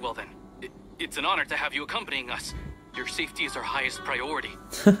 Very well then. It's an honor to have you accompanying us. Your safety is our highest priority.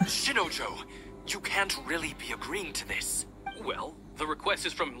 Shinojo, you can't really be agreeing to this. Well, the request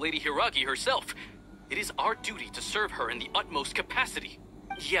is from Lady Hiragi herself. It is our duty to serve her in the utmost capacity.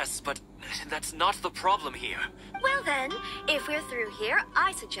 Yes, but that's not the problem here. Well then, if we're through here,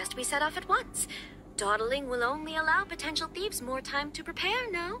 I suggest we set off at once. Dawdling will only allow potential thieves more time to prepare,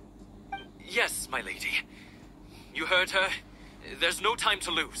 no? Yes, my lady. You heard her. There's no time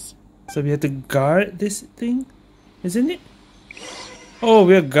to lose. So we have to guard this thing, isn't it? Oh,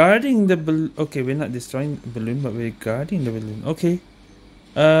 we're guarding the balloon. Okay, we're not destroying the balloon, but we're guarding the balloon. Okay.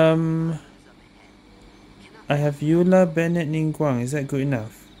 I have Eula, Bennett, Ningguang. Is that good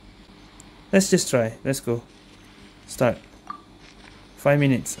enough? Let's just try. Let's go. Start. 5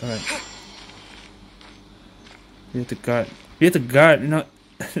 minutes. Alright. We have to guard. We have to guard, not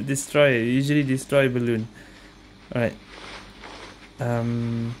destroy. Usually destroy balloon. Alright.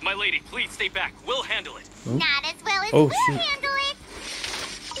 My lady, please stay back. We'll handle it. Oh. Not as well as Oh, we'll shit. handle it.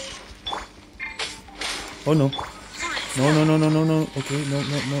 Oh no. No, no, no, no, no, no. Okay, no,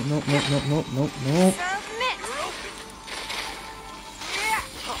 no, no, no, no, no, no, no, no.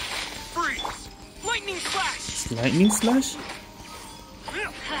 Freeze! Lightning slash! Lightning slash?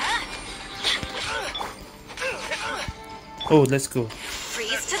 Oh, let's go.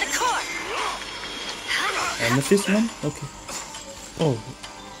 Freeze to the core. Amethyst one? Okay. Oh.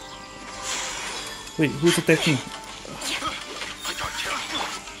 Wait, who's attacking?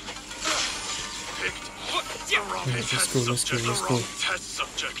 Alright, let's go, let's go, let's go.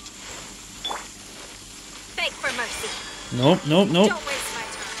 Beg for mercy. Nope, nope, nope. Don't waste my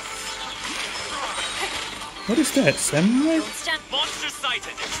time. What is that? Samurai? Monster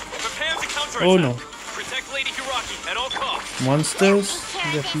sighted. Prepare to counter. Oh no. Protect Lady Hiragi at all costs. Monsters?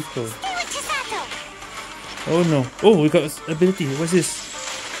 They're people. Oh no. Oh, we got ability. What's this?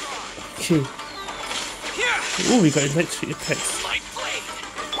 Okay. Oh, we got electric attacks.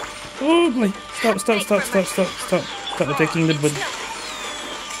 Oh boy. Stop, stop, stop, stop, stop, stop. Stop attacking the bird.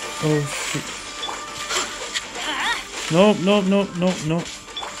 Oh shit. No, no, no, no, no.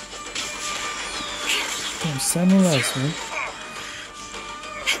 Damn, samurais, man.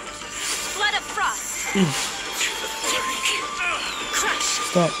 Blood of frost.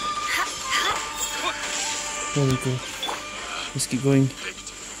 Stop. There we go. Let's keep going.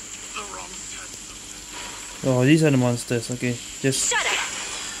 Oh, these are the monsters. Okay, just.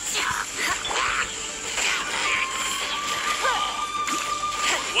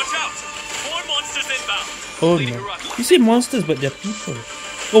 Watch out! More monsters inbound. Oh no. You say monsters, but they're people.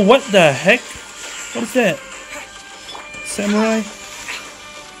 Oh, what the heck? What is that? Samurai?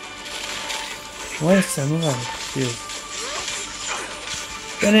 Why is samurai here?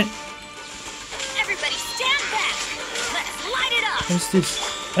 Damn it. Everybody stand back. Let's light it up. What is this?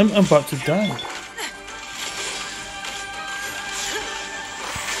 I'm about to die.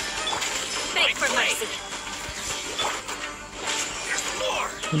 Beg for mercy.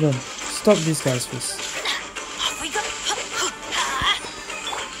 Hold on. Stop these guys first. Off we go.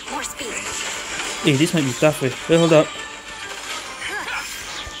 More speed. Hey, this might be tough. Wait, hold up.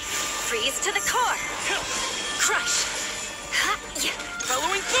 Freeze to the core. Crush.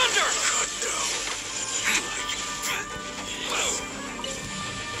 Bellowing thunder.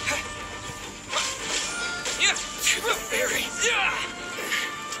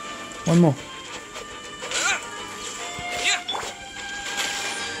 One more.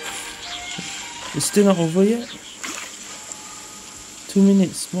 It's still not over yet? 2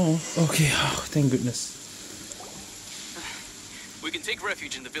 minutes more. Okay, oh, thank goodness. We can take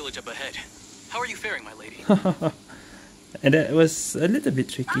refuge in the village up ahead. How are you faring, my lady? And that was a little bit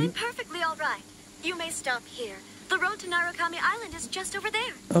tricky. I'm perfectly alright. You may stop here. The road to Narukami Island is just over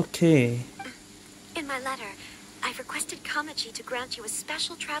there. Okay. In my letter, I've requested Kamachi to grant you a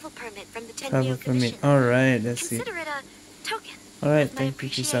special travel permit from the Travel Tenmyo Commission. permit. Alright, that's it. Consider it a token. Alright, of my thank you,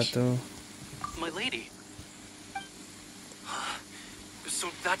 Chisato. My lady. So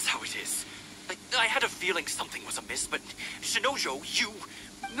that's how it is. I had a feeling something was amiss, but Shinojo, you...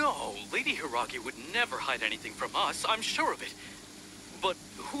 No, Lady Hiragi would never hide anything from us, I'm sure of it. But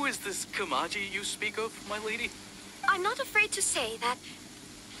who is this Kamaji you speak of, my lady? I'm not afraid to say that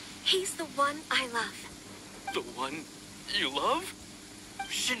he's the one I love. The one you love?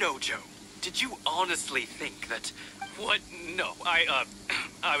 Shinojo, did you honestly think that... What? No,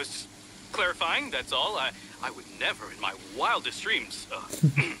 I was just clarifying, that's all. I would never in my wildest dreams,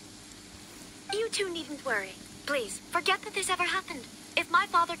 You two needn't worry. Please, forget that this ever happened. If my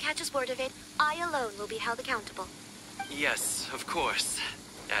father catches word of it, I alone will be held accountable. Yes, of course.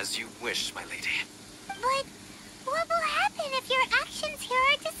 As you wish, my lady. But what will happen if your actions here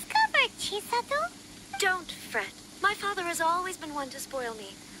are discovered, Chisato? Don't fret. My father has always been one to spoil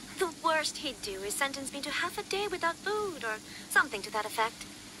me. The worst he'd do is sentence me to half a day without food or something to that effect.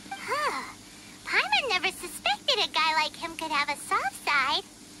 Huh. Paimon never suspected a guy like him could have a soft side.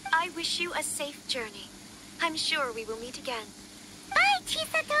 I wish you a safe journey. I'm sure we will meet again. Bye,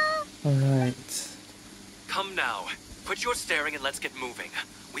 Chisato! Alright. Come now. Quit your staring and let's get moving.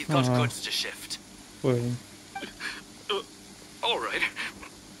 We've got goods to shift. Well. Alright.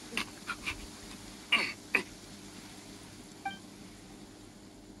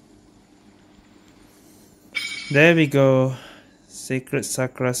 There we go. Sacred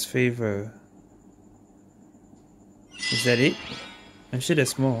Sakra's favor. Is that it? I'm sure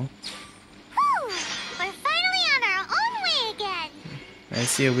there's more. Whew! We're finally on our own way again! I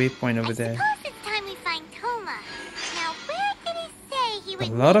see a waypoint over there. Suppose it's time we find Toma. Now, where did he say he would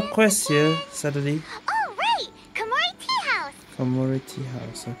A lot of meet us quests again? here, suddenly. Oh, right! Komori Tea House! Komori Tea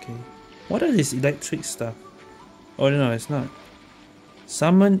House, okay. What are these electric stuff? Oh no, it's not.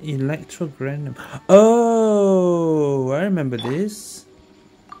 Summon Electrogranum. Oh, I remember this.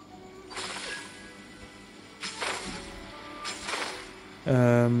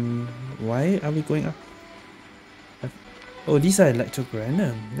 Why are we going up? Oh, these are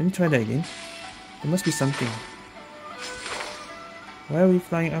Electrogranum. Let me try that again. There must be something. Why are we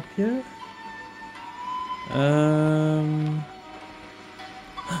flying up here?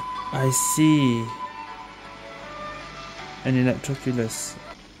 I see. An Electroculus.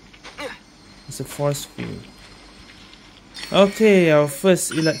 It's a force field. Okay, our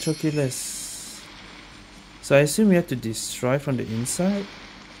first Electroculus. So I assume we have to destroy from the inside.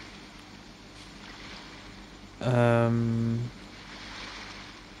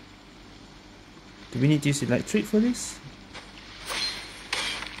 Do we need to use electric for this?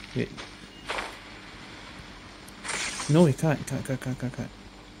 Wait. No, we can't. Can't.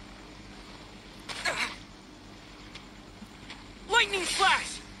 Lightning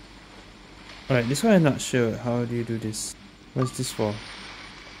flash! Alright, this one I'm not sure. How do you do this? What's this for?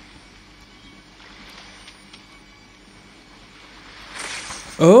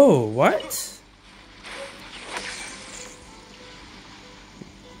 Oh, what?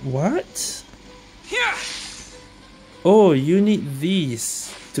 What? Yeah. Oh, you need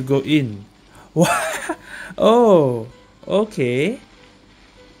these to go in. What? Oh, okay.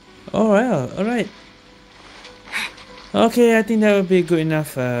 Alright. Okay, I think that would be good enough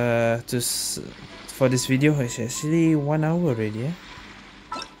for this video. It's actually 1 hour already.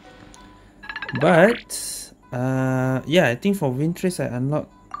 But yeah, I think for Windtrace I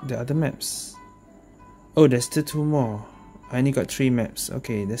unlocked the other maps. Oh, there's still 2 more. I only got 3 maps.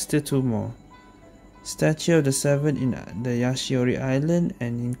 Okay, there's still 2 more. Statue of the Seven in the Yashiori Island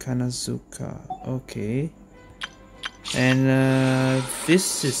and in Kanazuka. Okay. And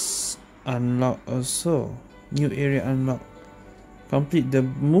this is unlocked also. New area unlocked. Complete the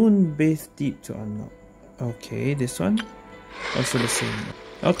Moon Bathe Deep to unlock. Okay, this one also the same.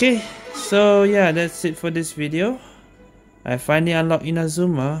 Okay, so yeah, that's it for this video. I finally unlocked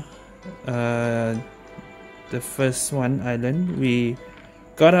Inazuma, the first island. We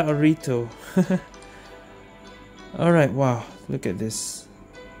got out of Ritou. Alright, wow, look at this.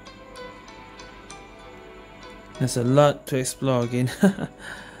 There's a lot to explore again.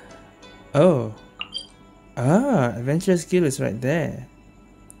 Oh. Adventurous Guild is right there.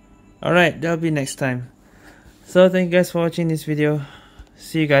 Alright, that'll be next time. So thank you guys for watching this video.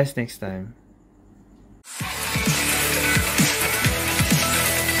 See you guys next time.